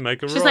 Okay,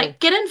 make a roll. She's like,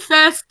 get in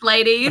first,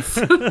 ladies.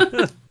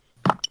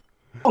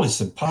 Holy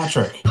St.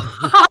 Patrick.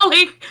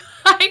 Holly,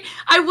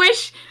 I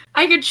wish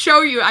I could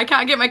show you. I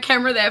can't get my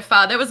camera that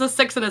far. That was a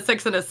 6 and a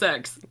 6 and a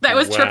 6. That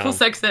was triple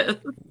sixes.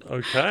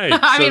 Okay.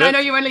 I know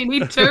you only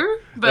need 2,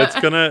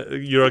 but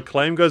your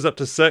acclaim goes up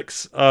to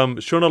 6.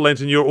 Shauna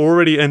Lanton, you're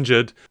already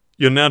injured.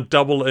 You're now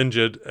double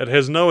injured. It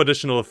has no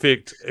additional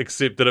effect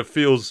except that it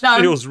feels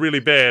really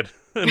bad.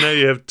 And now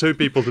you have 2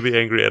 people to be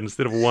angry at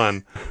instead of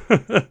 1.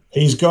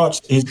 He's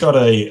got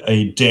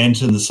a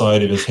dent in the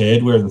side of his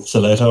head where the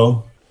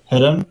stiletto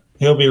hit him.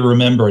 He'll be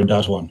remembering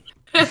that one.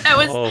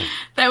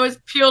 that was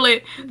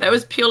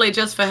purely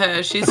just for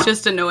her. She's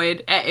just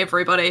annoyed at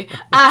everybody.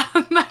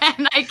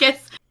 And I guess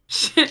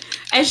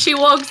as she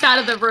walks out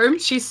of the room,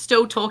 she's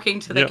still talking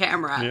to the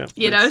camera.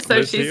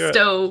 So she's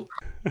still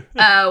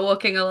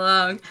walking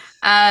along.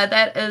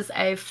 That is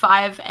a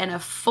 5 and a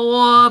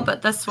 4,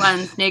 but this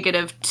one's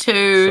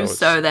 -2,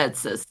 so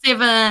that's a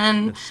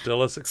 7. It's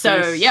still a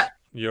success. So yep,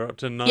 you're up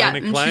to 9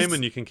 acclaim,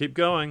 and you can keep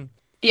going.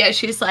 Yeah,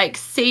 she's like,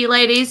 see,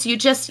 ladies, you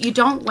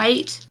don't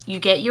wait. You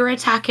get your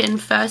attack in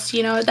first,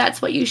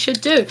 that's what you should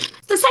do.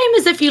 The same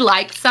as if you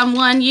like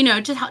someone,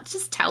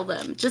 just tell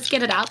them. Just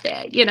get it out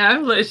there,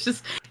 It's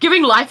just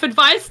giving life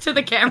advice to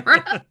the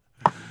camera.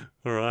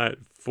 All right,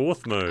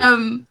 4th move.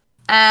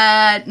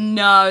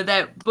 No,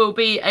 that will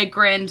be a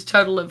grand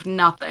total of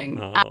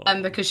nothing.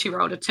 Because she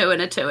rolled a 2 and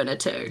a 2 and a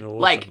 2.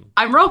 Awesome.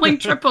 I'm rolling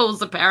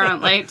triples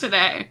apparently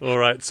today. All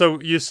right.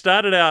 So you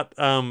started out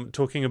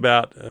talking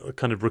about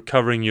kind of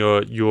recovering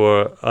your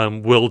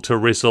will to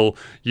wrestle.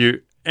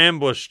 You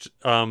ambushed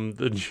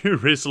the new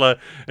wrestler,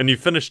 and you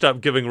finished up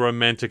giving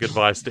romantic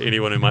advice to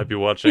anyone who might be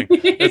watching.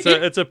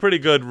 It's a pretty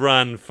good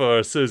run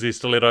for Susie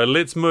Stiletto.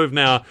 Let's move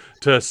now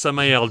to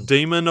Samael,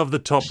 Demon of the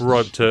Top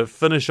Rope, to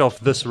finish off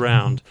this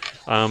round.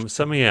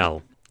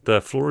 Samael, the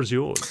floor is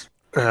yours.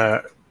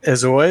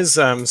 As always,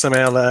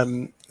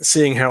 Samael,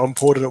 seeing how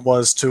important it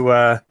was to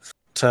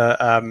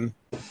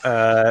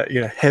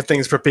have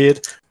things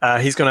prepared,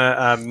 he's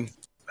gonna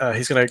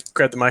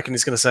grab the mic and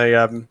he's gonna say,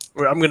 "I'm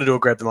gonna do a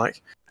grab the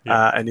mic."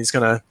 Yeah. And he's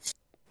gonna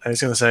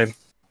say,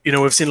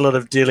 we've seen a lot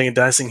of dealing and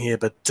dicing here,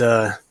 but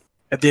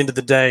at the end of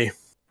the day,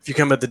 if you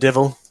come at the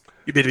devil,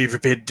 you better be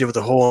prepared to deal with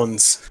the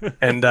horns.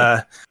 And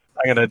I'm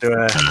gonna do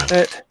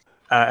that,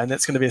 and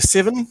that's gonna be a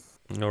 7.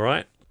 All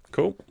right,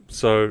 cool.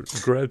 So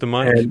grab the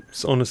mic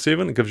on a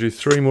 7. It gives you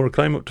 3 more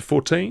acclaim up to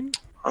 14.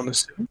 On a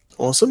 7,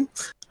 awesome.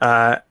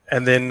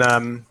 And then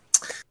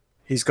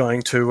he's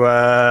going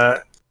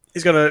to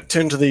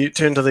turn to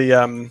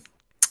the.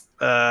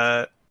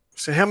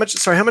 So how much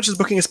is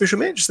booking a special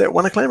match? Is that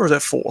 1 acclaim or is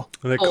that 4?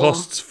 And it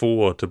costs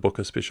 4 to book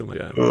a special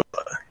game.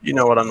 You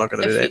know what? I'm not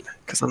going to do that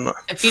because I'm not.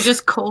 If you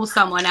just call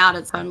someone out,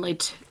 it's only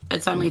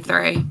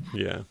 3.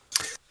 Yeah.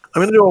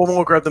 I'm going to do one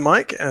more grab the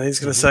mic, and he's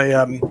going to say,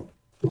 I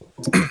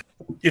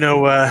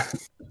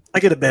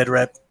get a bad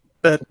rap,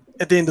 but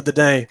at the end of the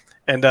day,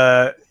 and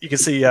you can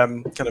see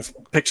kind of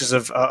pictures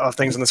of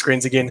things on the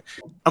screens again.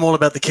 I'm all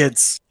about the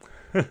kids.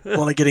 I'm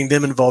all about getting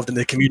them involved in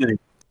their community,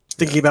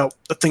 thinking about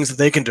the things that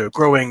they can do,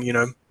 growing,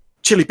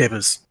 chili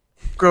peppers,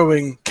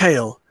 growing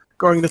kale,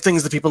 growing the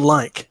things that people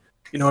like.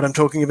 You know what I'm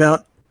talking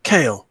about?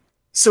 Kale,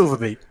 silver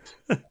beet,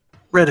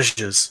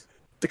 radishes,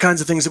 the kinds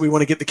of things that we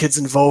want to get the kids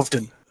involved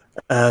in.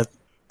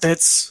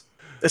 That's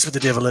what the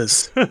devil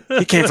is.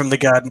 He came from the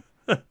garden.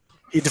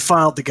 He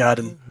defiled the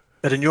garden.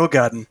 But in your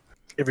garden,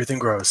 everything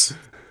grows.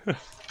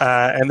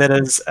 And that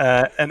is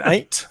an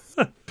 8.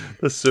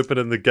 The serpent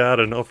in the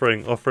garden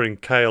offering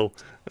kale.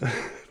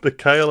 The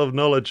kale of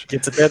knowledge.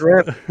 Gets a bad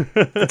rap.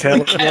 The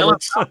kale of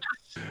knowledge.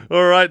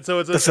 All right, so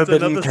it's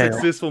forbidden another kale.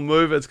 successful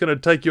move. It's going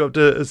to take you up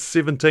to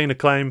 17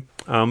 acclaim.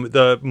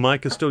 The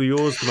mic is still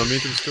yours. The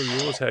momentum is still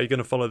yours. How are you going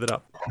to follow that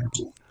up?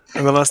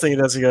 And the last thing he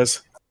does, he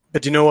goes,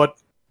 "But you know what?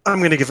 I'm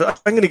going to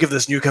give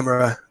this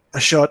newcomer a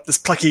shot. This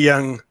plucky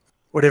young,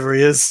 whatever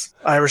he is,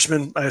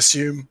 Irishman, I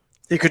assume.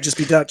 He could just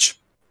be Dutch.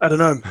 I don't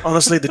know.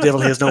 Honestly, the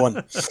devil hears no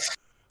one.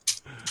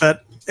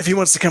 But if he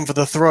wants to come for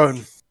the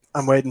throne,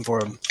 I'm waiting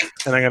for him.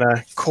 And I'm going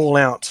to call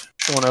out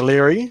Sean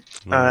O'Leary.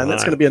 And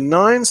that's going to be a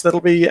 9, so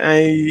that'll be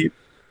a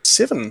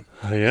 7.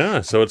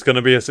 Yeah, so it's going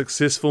to be a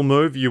successful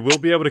move. You will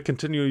be able to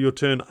continue your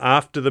turn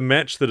after the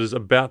match that is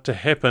about to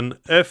happen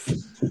if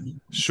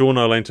Sean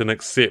O'Lantern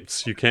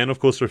accepts. You can, of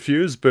course,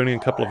 refuse, burning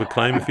a couple of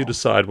acclaim if you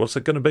decide. What's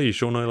it going to be,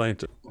 Sean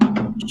O'Lantern?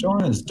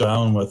 Sean is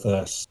down with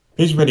this.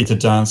 He's ready to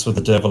dance with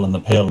the devil in the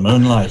pale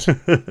moonlight.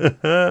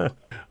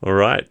 All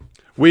right.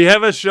 We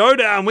have a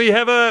showdown. We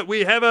have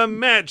a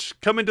match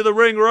coming to the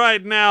ring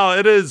right now.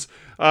 It is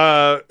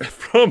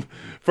from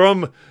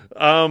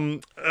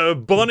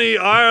Bonnie,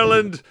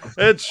 Ireland.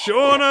 It's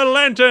Sean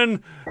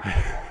O'Lantern,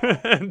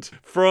 and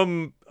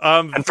from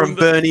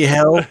Bernie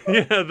Hell.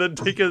 Yeah,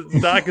 the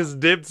darkest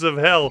depths of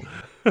hell.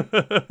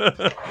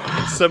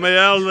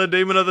 Samael, the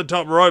demon of the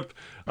top rope.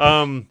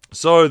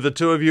 So the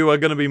two of you are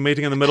going to be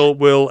meeting in the middle.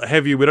 We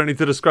don't need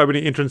to describe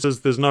any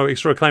entrances. There's no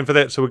extra acclaim for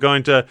that. So we're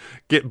going to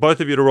get both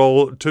of you to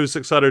roll 2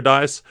 6-sided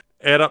dice,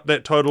 add up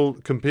that total,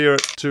 compare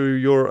it to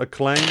your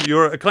acclaim.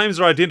 Your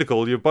acclaims are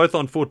identical. You're both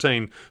on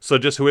 14. So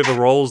just whoever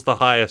rolls the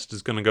highest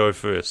is going to go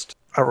first.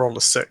 I rolled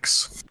a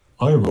 6.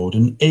 I rolled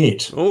an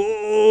 8.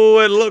 Oh,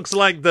 it looks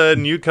like the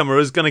newcomer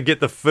is going to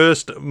get the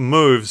first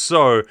move.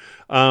 So,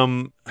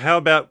 how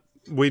about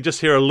we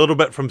just hear a little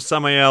bit from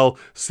Samael,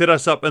 set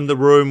us up in the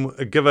room,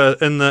 in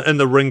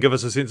the ring, give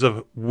us a sense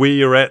of where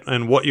you're at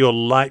and what you're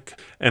like,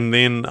 and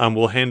then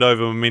we'll hand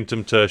over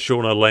momentum to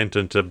Sean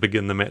O'Lantern to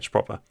begin the match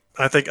proper.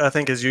 I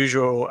think as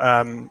usual,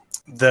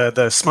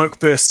 the smoke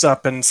bursts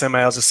up and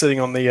Samael's just sitting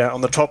on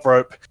the top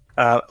rope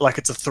like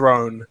it's a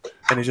throne,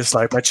 and he's just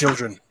like, "My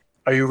children,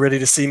 are you ready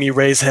to see me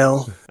raise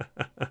hell?"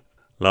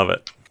 Love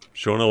it.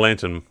 Sean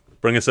O'Lantern,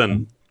 bring us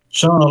in.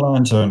 Sean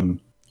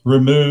O'Lantern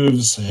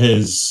removes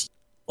his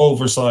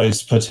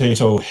oversized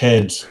potato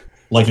head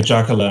like a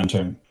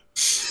jack-o'-lantern.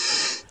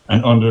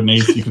 And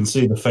underneath you can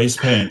see the face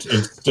paint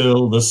is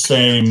still the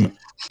same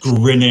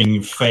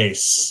grinning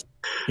face.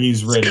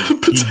 He's ready.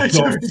 He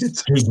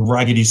doffs his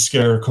Raggedy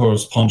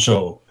Scarecrow's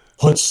poncho,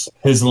 puts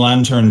his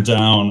lantern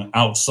down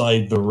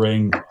outside the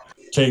ring,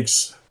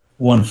 takes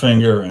one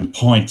finger and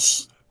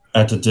points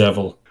at the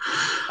devil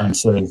and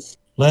says,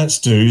 "Let's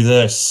do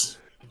this."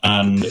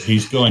 And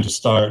he's going to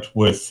start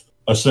with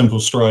a simple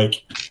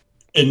strike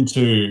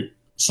into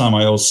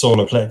Samael's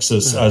solar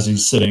plexus as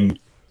he's sitting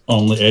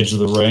on the edge of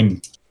the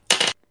ring.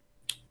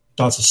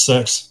 That's a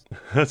 6.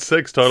 That's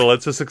 6 total.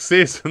 It's a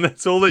success, and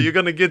that's all that you're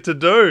going to get to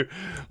do.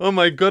 Oh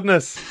my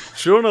goodness.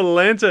 Sean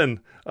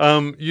O'Lantern,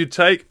 you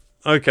take...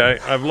 Okay,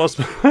 I've lost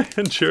my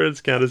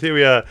endurance counters. Here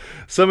we are.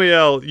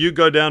 Samael, you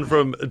go down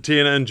from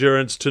 10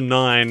 endurance to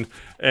 9,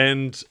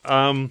 and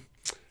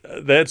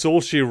that's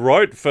all she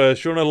wrote for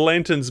Sean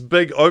O'Lantern's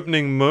big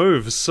opening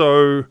move.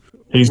 So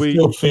he's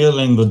still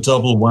feeling the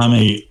double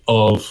whammy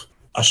of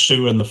a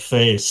shoe in the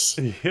face,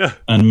 yeah,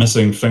 and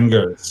missing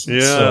fingers.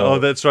 Yeah. So,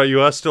 that's right.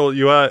 You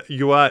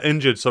are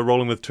injured. So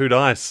rolling with 2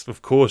 dice.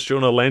 Of course,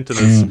 Sean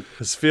O'Lantern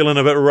is feeling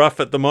a bit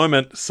rough at the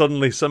moment.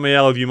 Suddenly,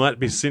 Samael, you might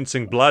be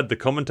sensing blood. The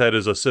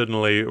commentators are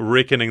certainly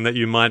reckoning that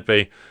you might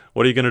be.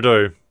 What are you going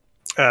to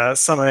do?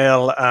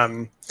 Samael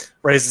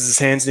raises his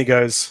hands and he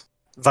goes,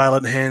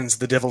 "Violent hands,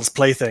 the devil's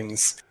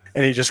playthings,"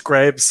 and he just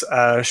grabs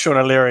Sean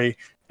O'Leary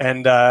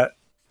and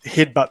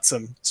headbutts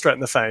him straight in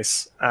the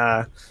face.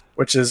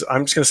 Which is,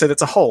 I'm just going to say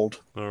that's a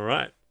hold. All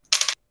right.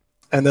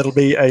 And that'll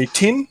be a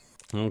 10.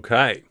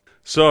 Okay.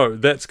 So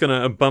that's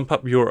going to bump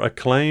up your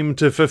acclaim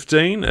to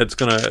 15. It's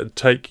going to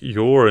take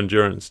your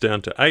endurance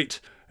down to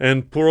 8.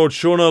 And poor old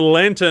Sean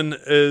O'Lantern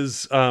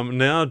is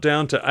now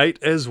down to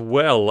 8 as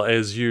well,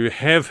 as you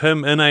have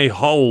him in a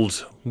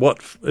hold.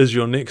 What is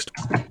your next?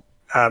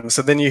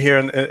 So then you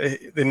hear,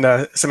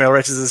 then Samuel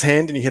raises his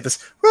hand and you hear this,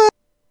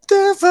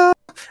 devil!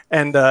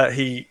 And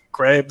he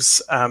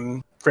grabs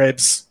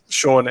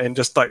Sean and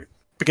just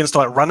begins to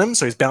run him,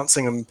 so he's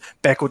bouncing him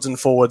backwards and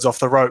forwards off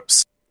the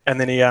ropes, and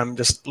then he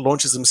just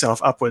launches himself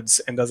upwards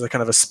and does a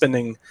kind of a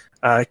spinning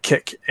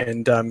kick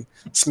and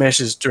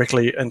smashes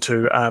directly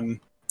into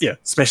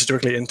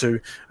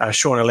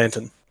Sean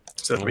O'Lantern.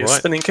 So it'll be a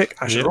spinning kick.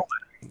 I should roll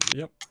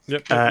that.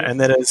 Yep. And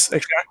that is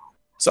actually,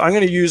 so I'm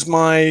going to use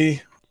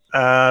my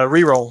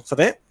reroll for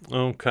that.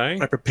 Okay.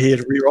 My prepared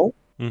reroll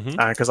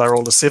because I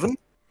rolled a 7.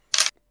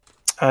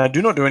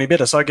 Do not do any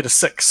better, so I get a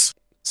 6.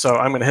 So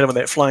I'm going to hit him with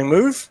that flying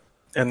move,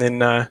 and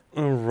then all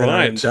right. Then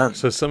I'm done.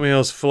 So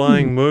Samael's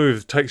flying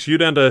move takes you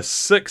down to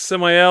 6,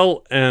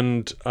 Samael,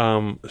 and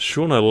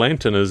Sean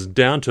O'Lantern is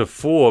down to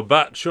 4.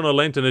 But Sean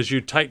O'Lantern, as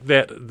you take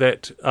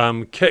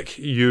that kick,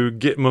 you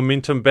get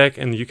momentum back,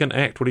 and you can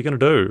act. What are you going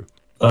to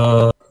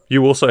do?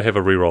 You also have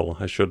a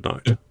reroll, I should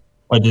note.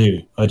 I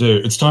do.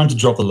 It's time to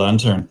drop the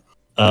lantern.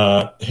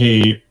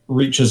 He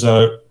reaches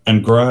out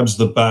and grabs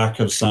the back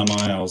of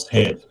Samael's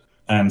head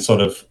and sort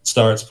of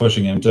starts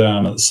pushing him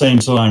down. At the same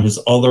time, his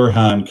other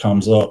hand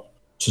comes up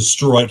to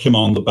strike him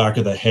on the back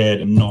of the head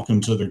and knock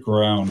him to the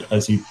ground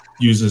as he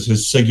uses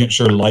his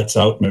signature lights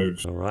out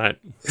move. All right,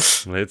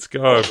 let's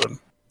go.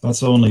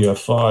 That's only a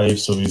 5,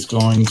 so he's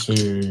going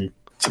to...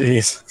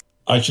 Jeez.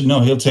 I should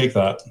know, he'll take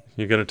that.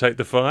 You're going to take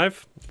the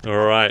 5?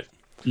 All right.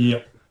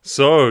 Yep.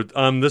 So,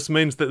 this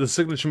means that the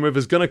signature move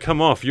is going to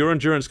come off. Your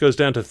endurance goes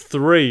down to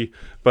 3,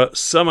 but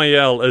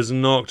Samael is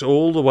knocked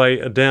all the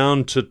way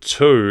down to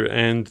 2,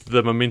 and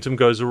the momentum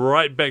goes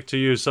right back to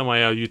you,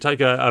 Samael. You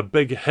take a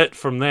big hit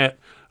from that,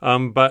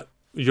 but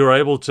you're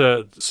able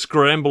to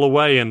scramble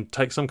away and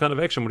take some kind of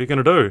action. What are you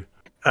going to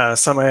do?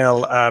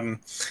 Samael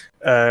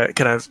kind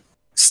of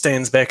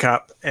stands back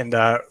up and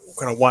kind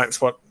of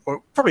wipes what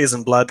probably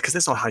isn't blood, because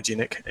that's not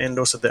hygienic, and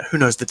also that who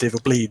knows the devil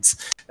bleeds.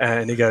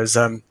 And he goes,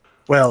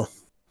 well,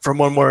 from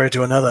one warrior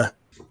to another,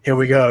 here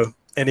we go.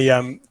 And he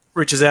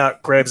reaches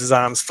out, grabs his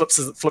arms,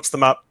 flips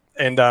them up,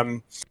 and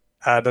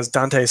does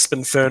Dante's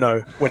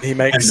Spinferno when he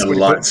makes... And the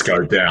lights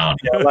go down.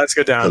 Yeah, lights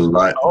go down.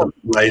 The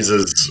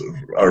lasers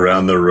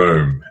around the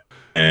room,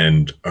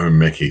 and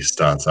Mickey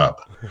starts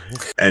up.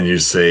 And you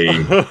see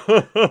the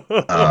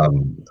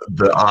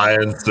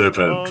Iron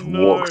Serpent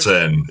walks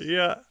in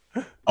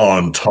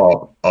on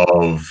top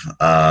of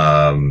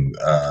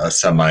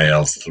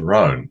Samael's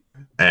throne.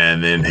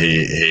 And then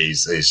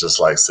he's just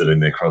like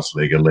sitting there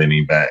cross-legged,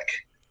 leaning back,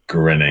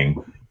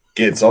 grinning,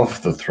 gets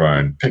off the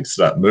throne, picks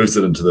it up, moves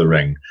it into the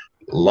ring,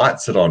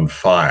 lights it on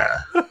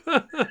fire,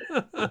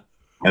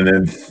 and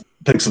then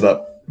picks it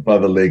up by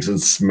the legs and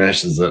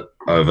smashes it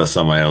over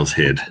Samael's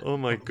head. Oh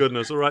my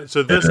goodness! All right,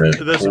 so this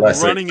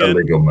running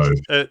illegal move.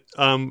 It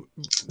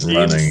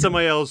ends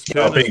Samael's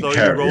turn as though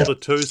you rolled a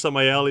 2,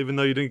 Samael, even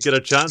though you didn't get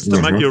a chance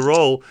to make your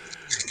roll.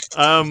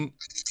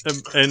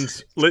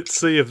 And let's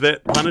see if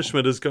that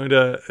punishment is going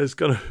to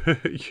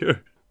hurt you.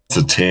 It's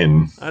a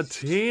 10. A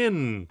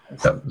 10.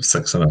 Yep,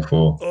 6 and a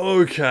 4.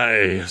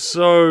 Okay,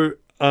 so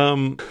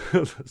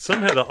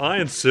somehow the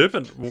Iron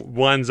Serpent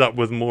winds up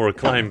with more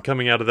acclaim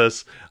coming out of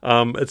this.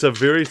 It's a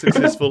very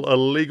successful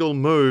illegal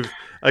move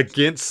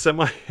against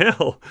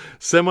Samael.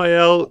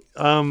 Samael,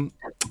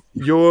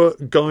 you're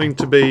going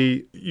to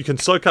be... You can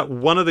soak up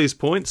one of these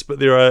points, but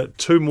there are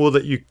 2 more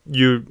that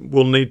you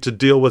will need to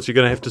deal with. You're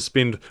going to have to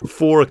spend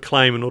 4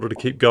 acclaim in order to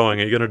keep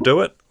going. Are you going to do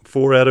it?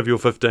 4 out of your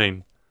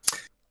 15.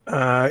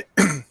 Yeah.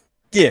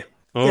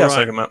 All I'll right.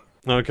 soak him up.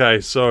 Okay,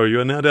 so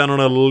you're now down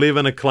on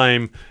 11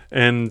 acclaim,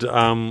 and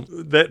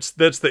that's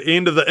the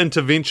end of the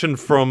intervention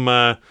from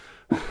the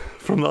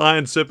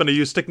Iron Serpent. Are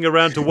you sticking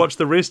around to watch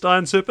the rest,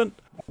 Iron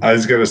Serpent? I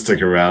was going to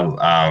stick around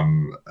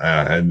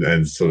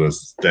and sort of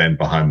stand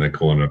behind the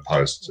corner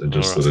post and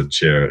just sort of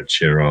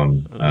cheer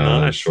on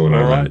nice. Sean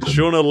O'Lantern.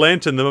 Sean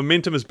O'Lantern, the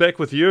momentum is back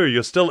with you.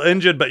 You're still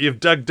injured, but you've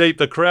dug deep.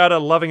 The crowd are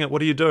loving it. What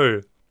do you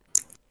do?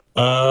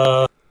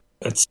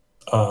 It's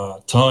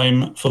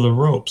time for the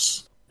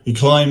ropes. He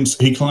climbs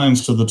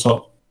to the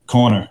top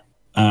corner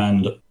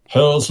and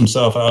hurls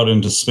himself out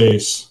into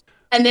space.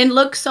 And then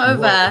looks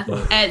over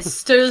at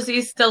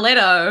Susie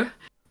Stiletto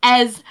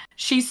as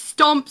she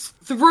stomps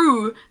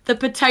through the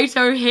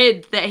potato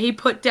head that he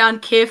put down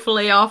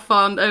carefully off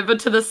on over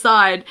to the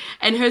side,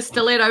 and her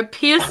stiletto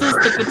pierces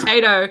the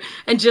potato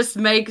and just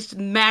makes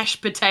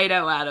mashed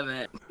potato out of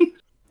it.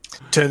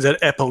 Turns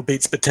out apple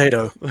beats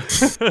potato.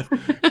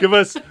 Give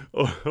us...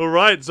 All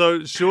right,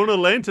 so Sean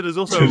O'Lantern is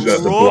also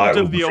robbed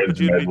of the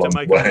opportunity to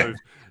make a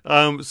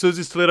move.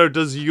 Susie Stiletto,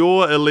 does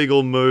your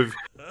illegal move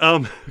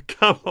come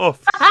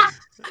off?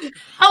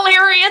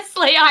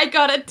 Hilariously, I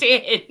got a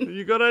 10.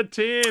 You got a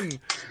 10.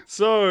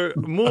 So,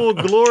 more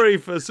glory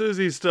for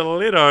Susie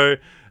Stiletto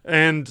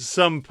and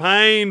some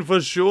pain for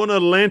Sean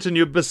O'Lantern.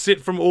 You're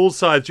beset from all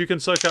sides. You can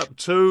soak up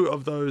 2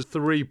 of those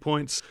 3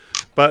 points.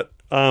 But,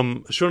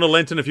 Sean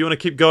O'Lantern, if you want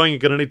to keep going, you're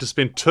going to need to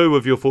spend 2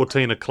 of your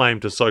 14 acclaim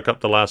to soak up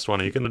the last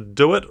one. Are you going to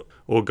do it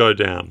or go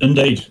down?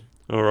 Indeed.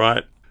 All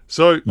right.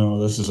 So, no,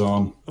 this is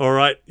on. All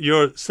right.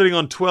 You're sitting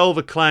on 12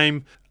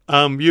 acclaim.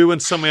 You and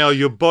Samael,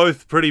 you're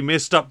both pretty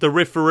messed up. The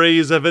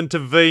referees have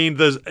intervened.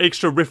 There's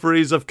extra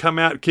referees have come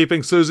out,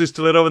 keeping Susie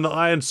Stiletto and the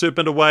Iron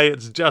Serpent away.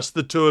 It's just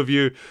the 2 of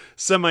you.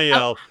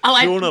 Samael,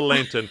 Sean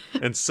O'Lantern,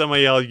 and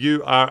Samael,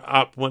 you are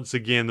up once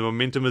again. The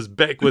momentum is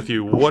back with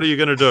you. What are you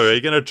going to do? Are you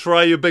going to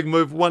try your big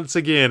move once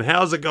again?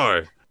 How's it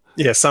go?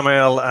 Yeah,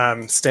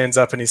 Samael stands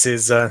up and he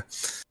says,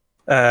 that's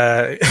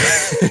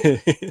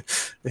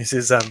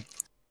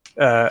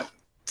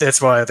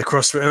why the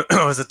cross...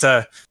 was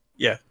it...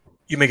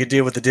 you make a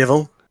deal with the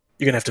devil,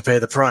 you're going to have to pay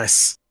the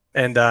price.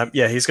 And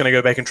he's going to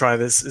go back and try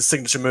his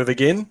signature move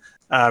again.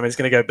 He's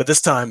going to go, but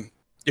this time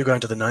you're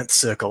going to the 9th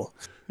circle.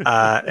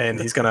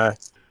 And he's going to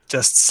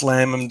just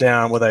slam him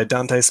down with a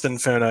Dante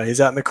Spinferno. He's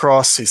out in the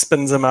cross, he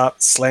spins him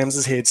up, slams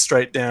his head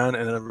straight down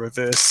in a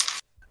reverse.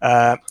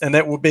 And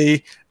that will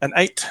be an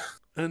 8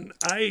 An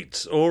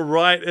 8. All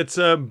right. It's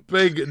a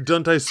big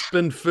Dante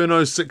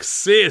Spinferno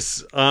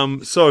success.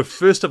 So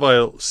first of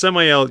all,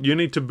 Samael, you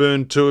need to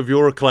burn 2 of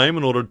your acclaim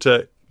in order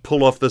to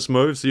pull off this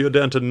move. So you're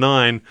down to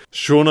 9.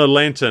 Sean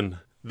O'Lantern,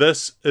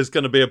 this is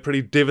going to be a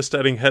pretty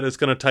devastating hit. It's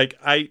going to take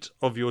 8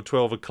 of your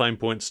 12 acclaim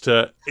points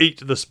to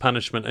eat this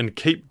punishment and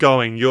keep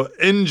going. You're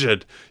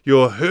injured.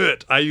 You're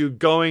hurt. Are you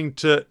going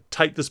to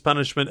take this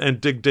punishment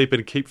and dig deep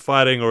and keep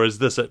fighting, or is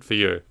this it for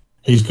you?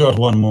 He's got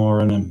one more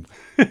in him.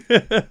 Bring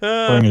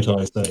it,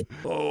 I say.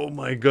 Oh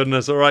my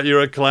goodness. All right,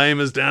 your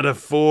acclaim is down to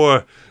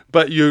 4.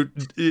 But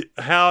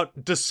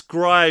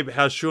describe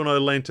how Sean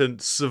O'Lantern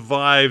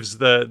survives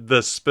the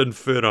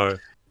Spinferno.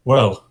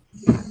 Well,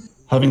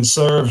 having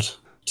served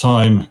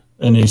time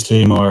in East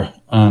Timor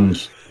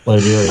and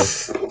Liberia,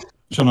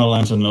 Sean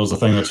O'Lantern knows a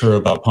thing or two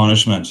about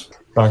punishment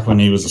back when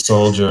he was a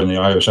soldier in the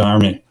Irish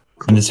Army.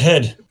 And his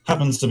head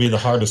happens to be the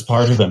hardest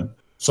part of him.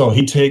 So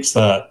he takes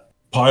that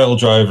pile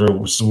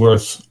driver's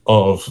worth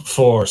of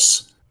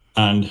force,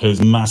 and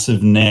his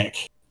massive neck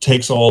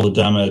takes all the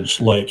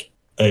damage like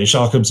a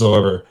shock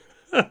absorber.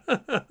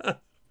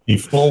 He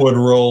forward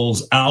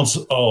rolls out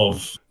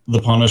of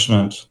the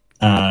punishment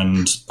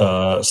and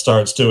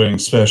starts doing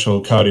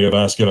special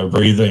cardiovascular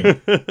breathing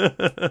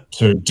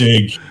to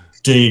dig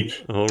deep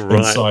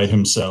inside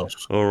himself.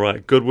 All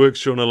right, good work,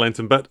 Sean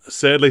O'Lantern. But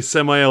sadly,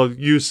 Samael,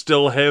 you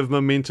still have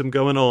momentum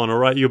going on. All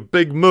right, your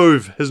big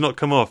move has not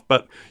come off,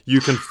 but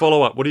you can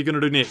follow up. What are you going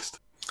to do next?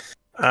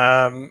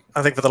 I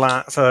think for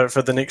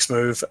the next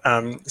move,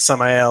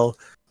 Samael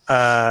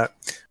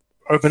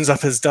opens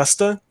up his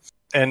duster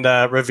and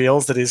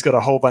reveals that he's got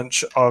a whole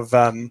bunch of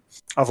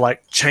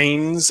like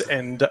chains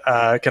and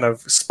kind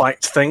of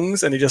spiked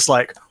things, and he just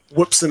like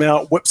whips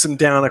them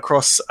down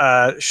across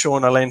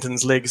Sean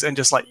O'Lantern's legs and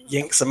just like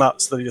yanks them up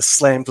so that he just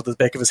slams with the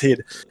back of his head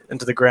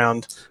into the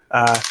ground.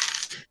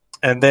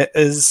 And that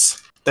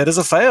is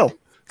a fail.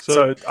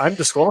 So I'm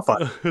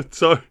disqualified.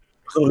 So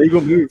it's a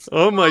legal move.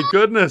 Oh my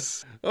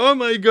goodness.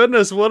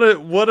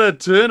 What a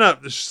turn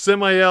up.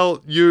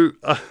 Samael, you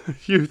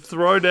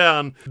throw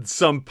down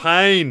some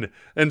pain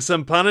and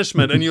some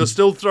punishment, and you're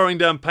still throwing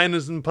down pain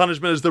and some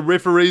punishment as the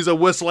referees are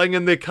whistling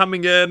and they're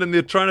coming in and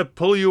they're trying to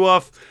pull you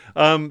off.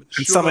 And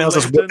Samael's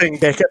just whipping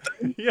back at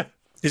them. Yeah.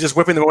 He's just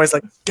whipping them away. He's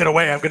like, get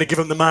away, I'm going to give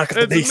him the mark of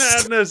the beast.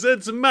 It's madness.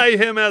 It's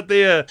mayhem out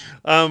there.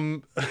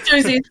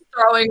 Susie's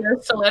throwing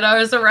her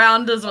stilettos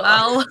around as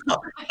well.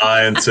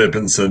 Iron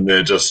Serpentson,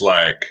 they're just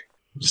like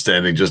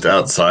standing just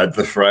outside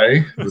the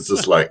fray. It's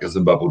just like a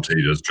Zimbabwe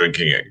just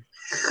drinking it.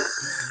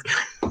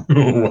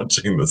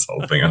 Watching this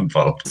whole thing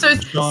unfold. So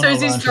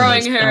Susie's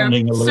throwing her.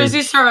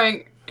 Susie's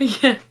throwing.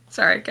 Yeah,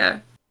 sorry, go.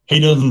 He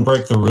doesn't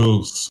break the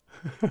rules.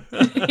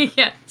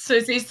 Yeah,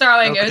 Susie's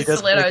throwing her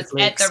stilettos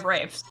at the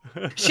refs.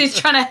 She's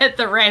trying to hit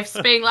the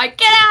refs, being like,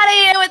 "Get out of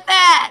here with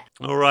that!"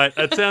 All right,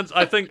 it sounds.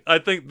 I think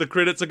the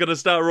credits are going to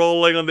start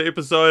rolling on the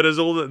episode as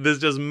there's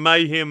just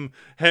mayhem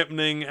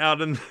happening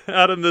out in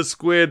the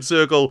squared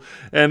circle,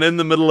 and in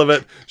the middle of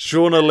it,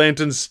 Sean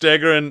O'Lantern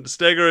staggering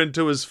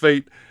to his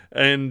feet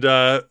and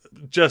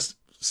just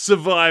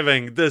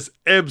surviving this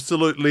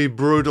absolutely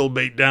brutal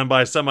beatdown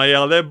by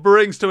Samael. That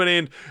brings to an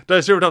end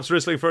Diceratops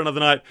Wrestling for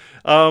another night.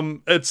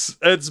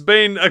 It's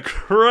been a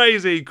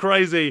crazy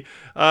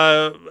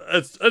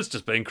it's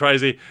just been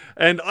crazy,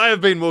 and I have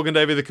been Morgan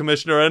Davey, the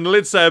Commissioner, and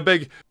let's say a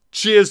big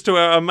cheers to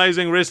our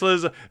amazing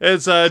wrestlers.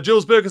 It's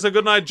Jules Burkus, a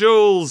good night,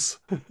 Jules.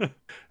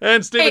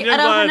 And Stephen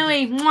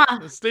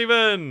Youngblood.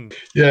 Stephen.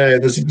 Yeah,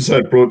 this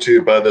episode brought to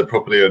you by the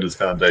Property Owners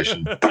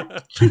Foundation.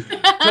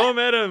 Tom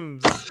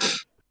Adams.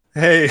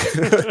 Hey,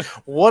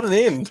 what an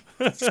end.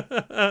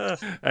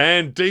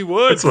 And D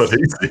Woods. That's what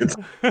he said.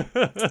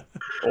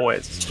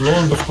 Always.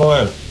 Blowing the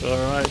fire.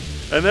 All right.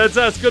 And that's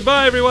us.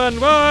 Goodbye, everyone.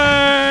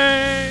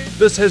 Bye.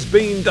 This has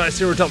been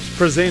Diceratops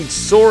Presents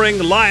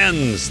Soaring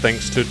Lions.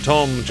 Thanks to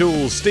Tom,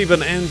 Jules,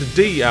 Stephen, and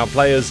D, our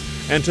players,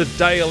 and to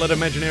Dale at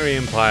Imaginary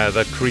Empire,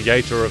 the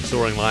creator of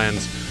Soaring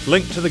Lions.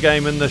 Link to the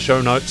game in the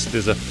show notes.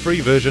 There's a free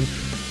version.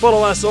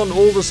 Follow us on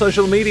all the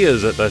social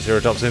medias at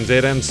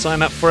DiceratopsNZ and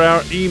sign up for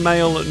our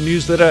email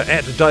newsletter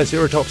at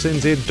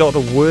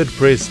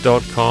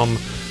diceratopsnz.wordpress.com.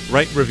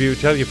 Rate, review,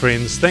 tell your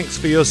friends. Thanks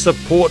for your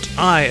support.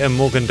 I am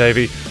Morgan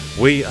Davey.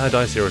 We are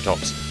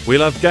Diceratops. We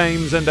love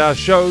games and our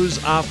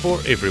shows are for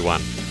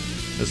everyone.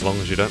 As long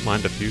as you don't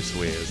mind a few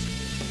swears.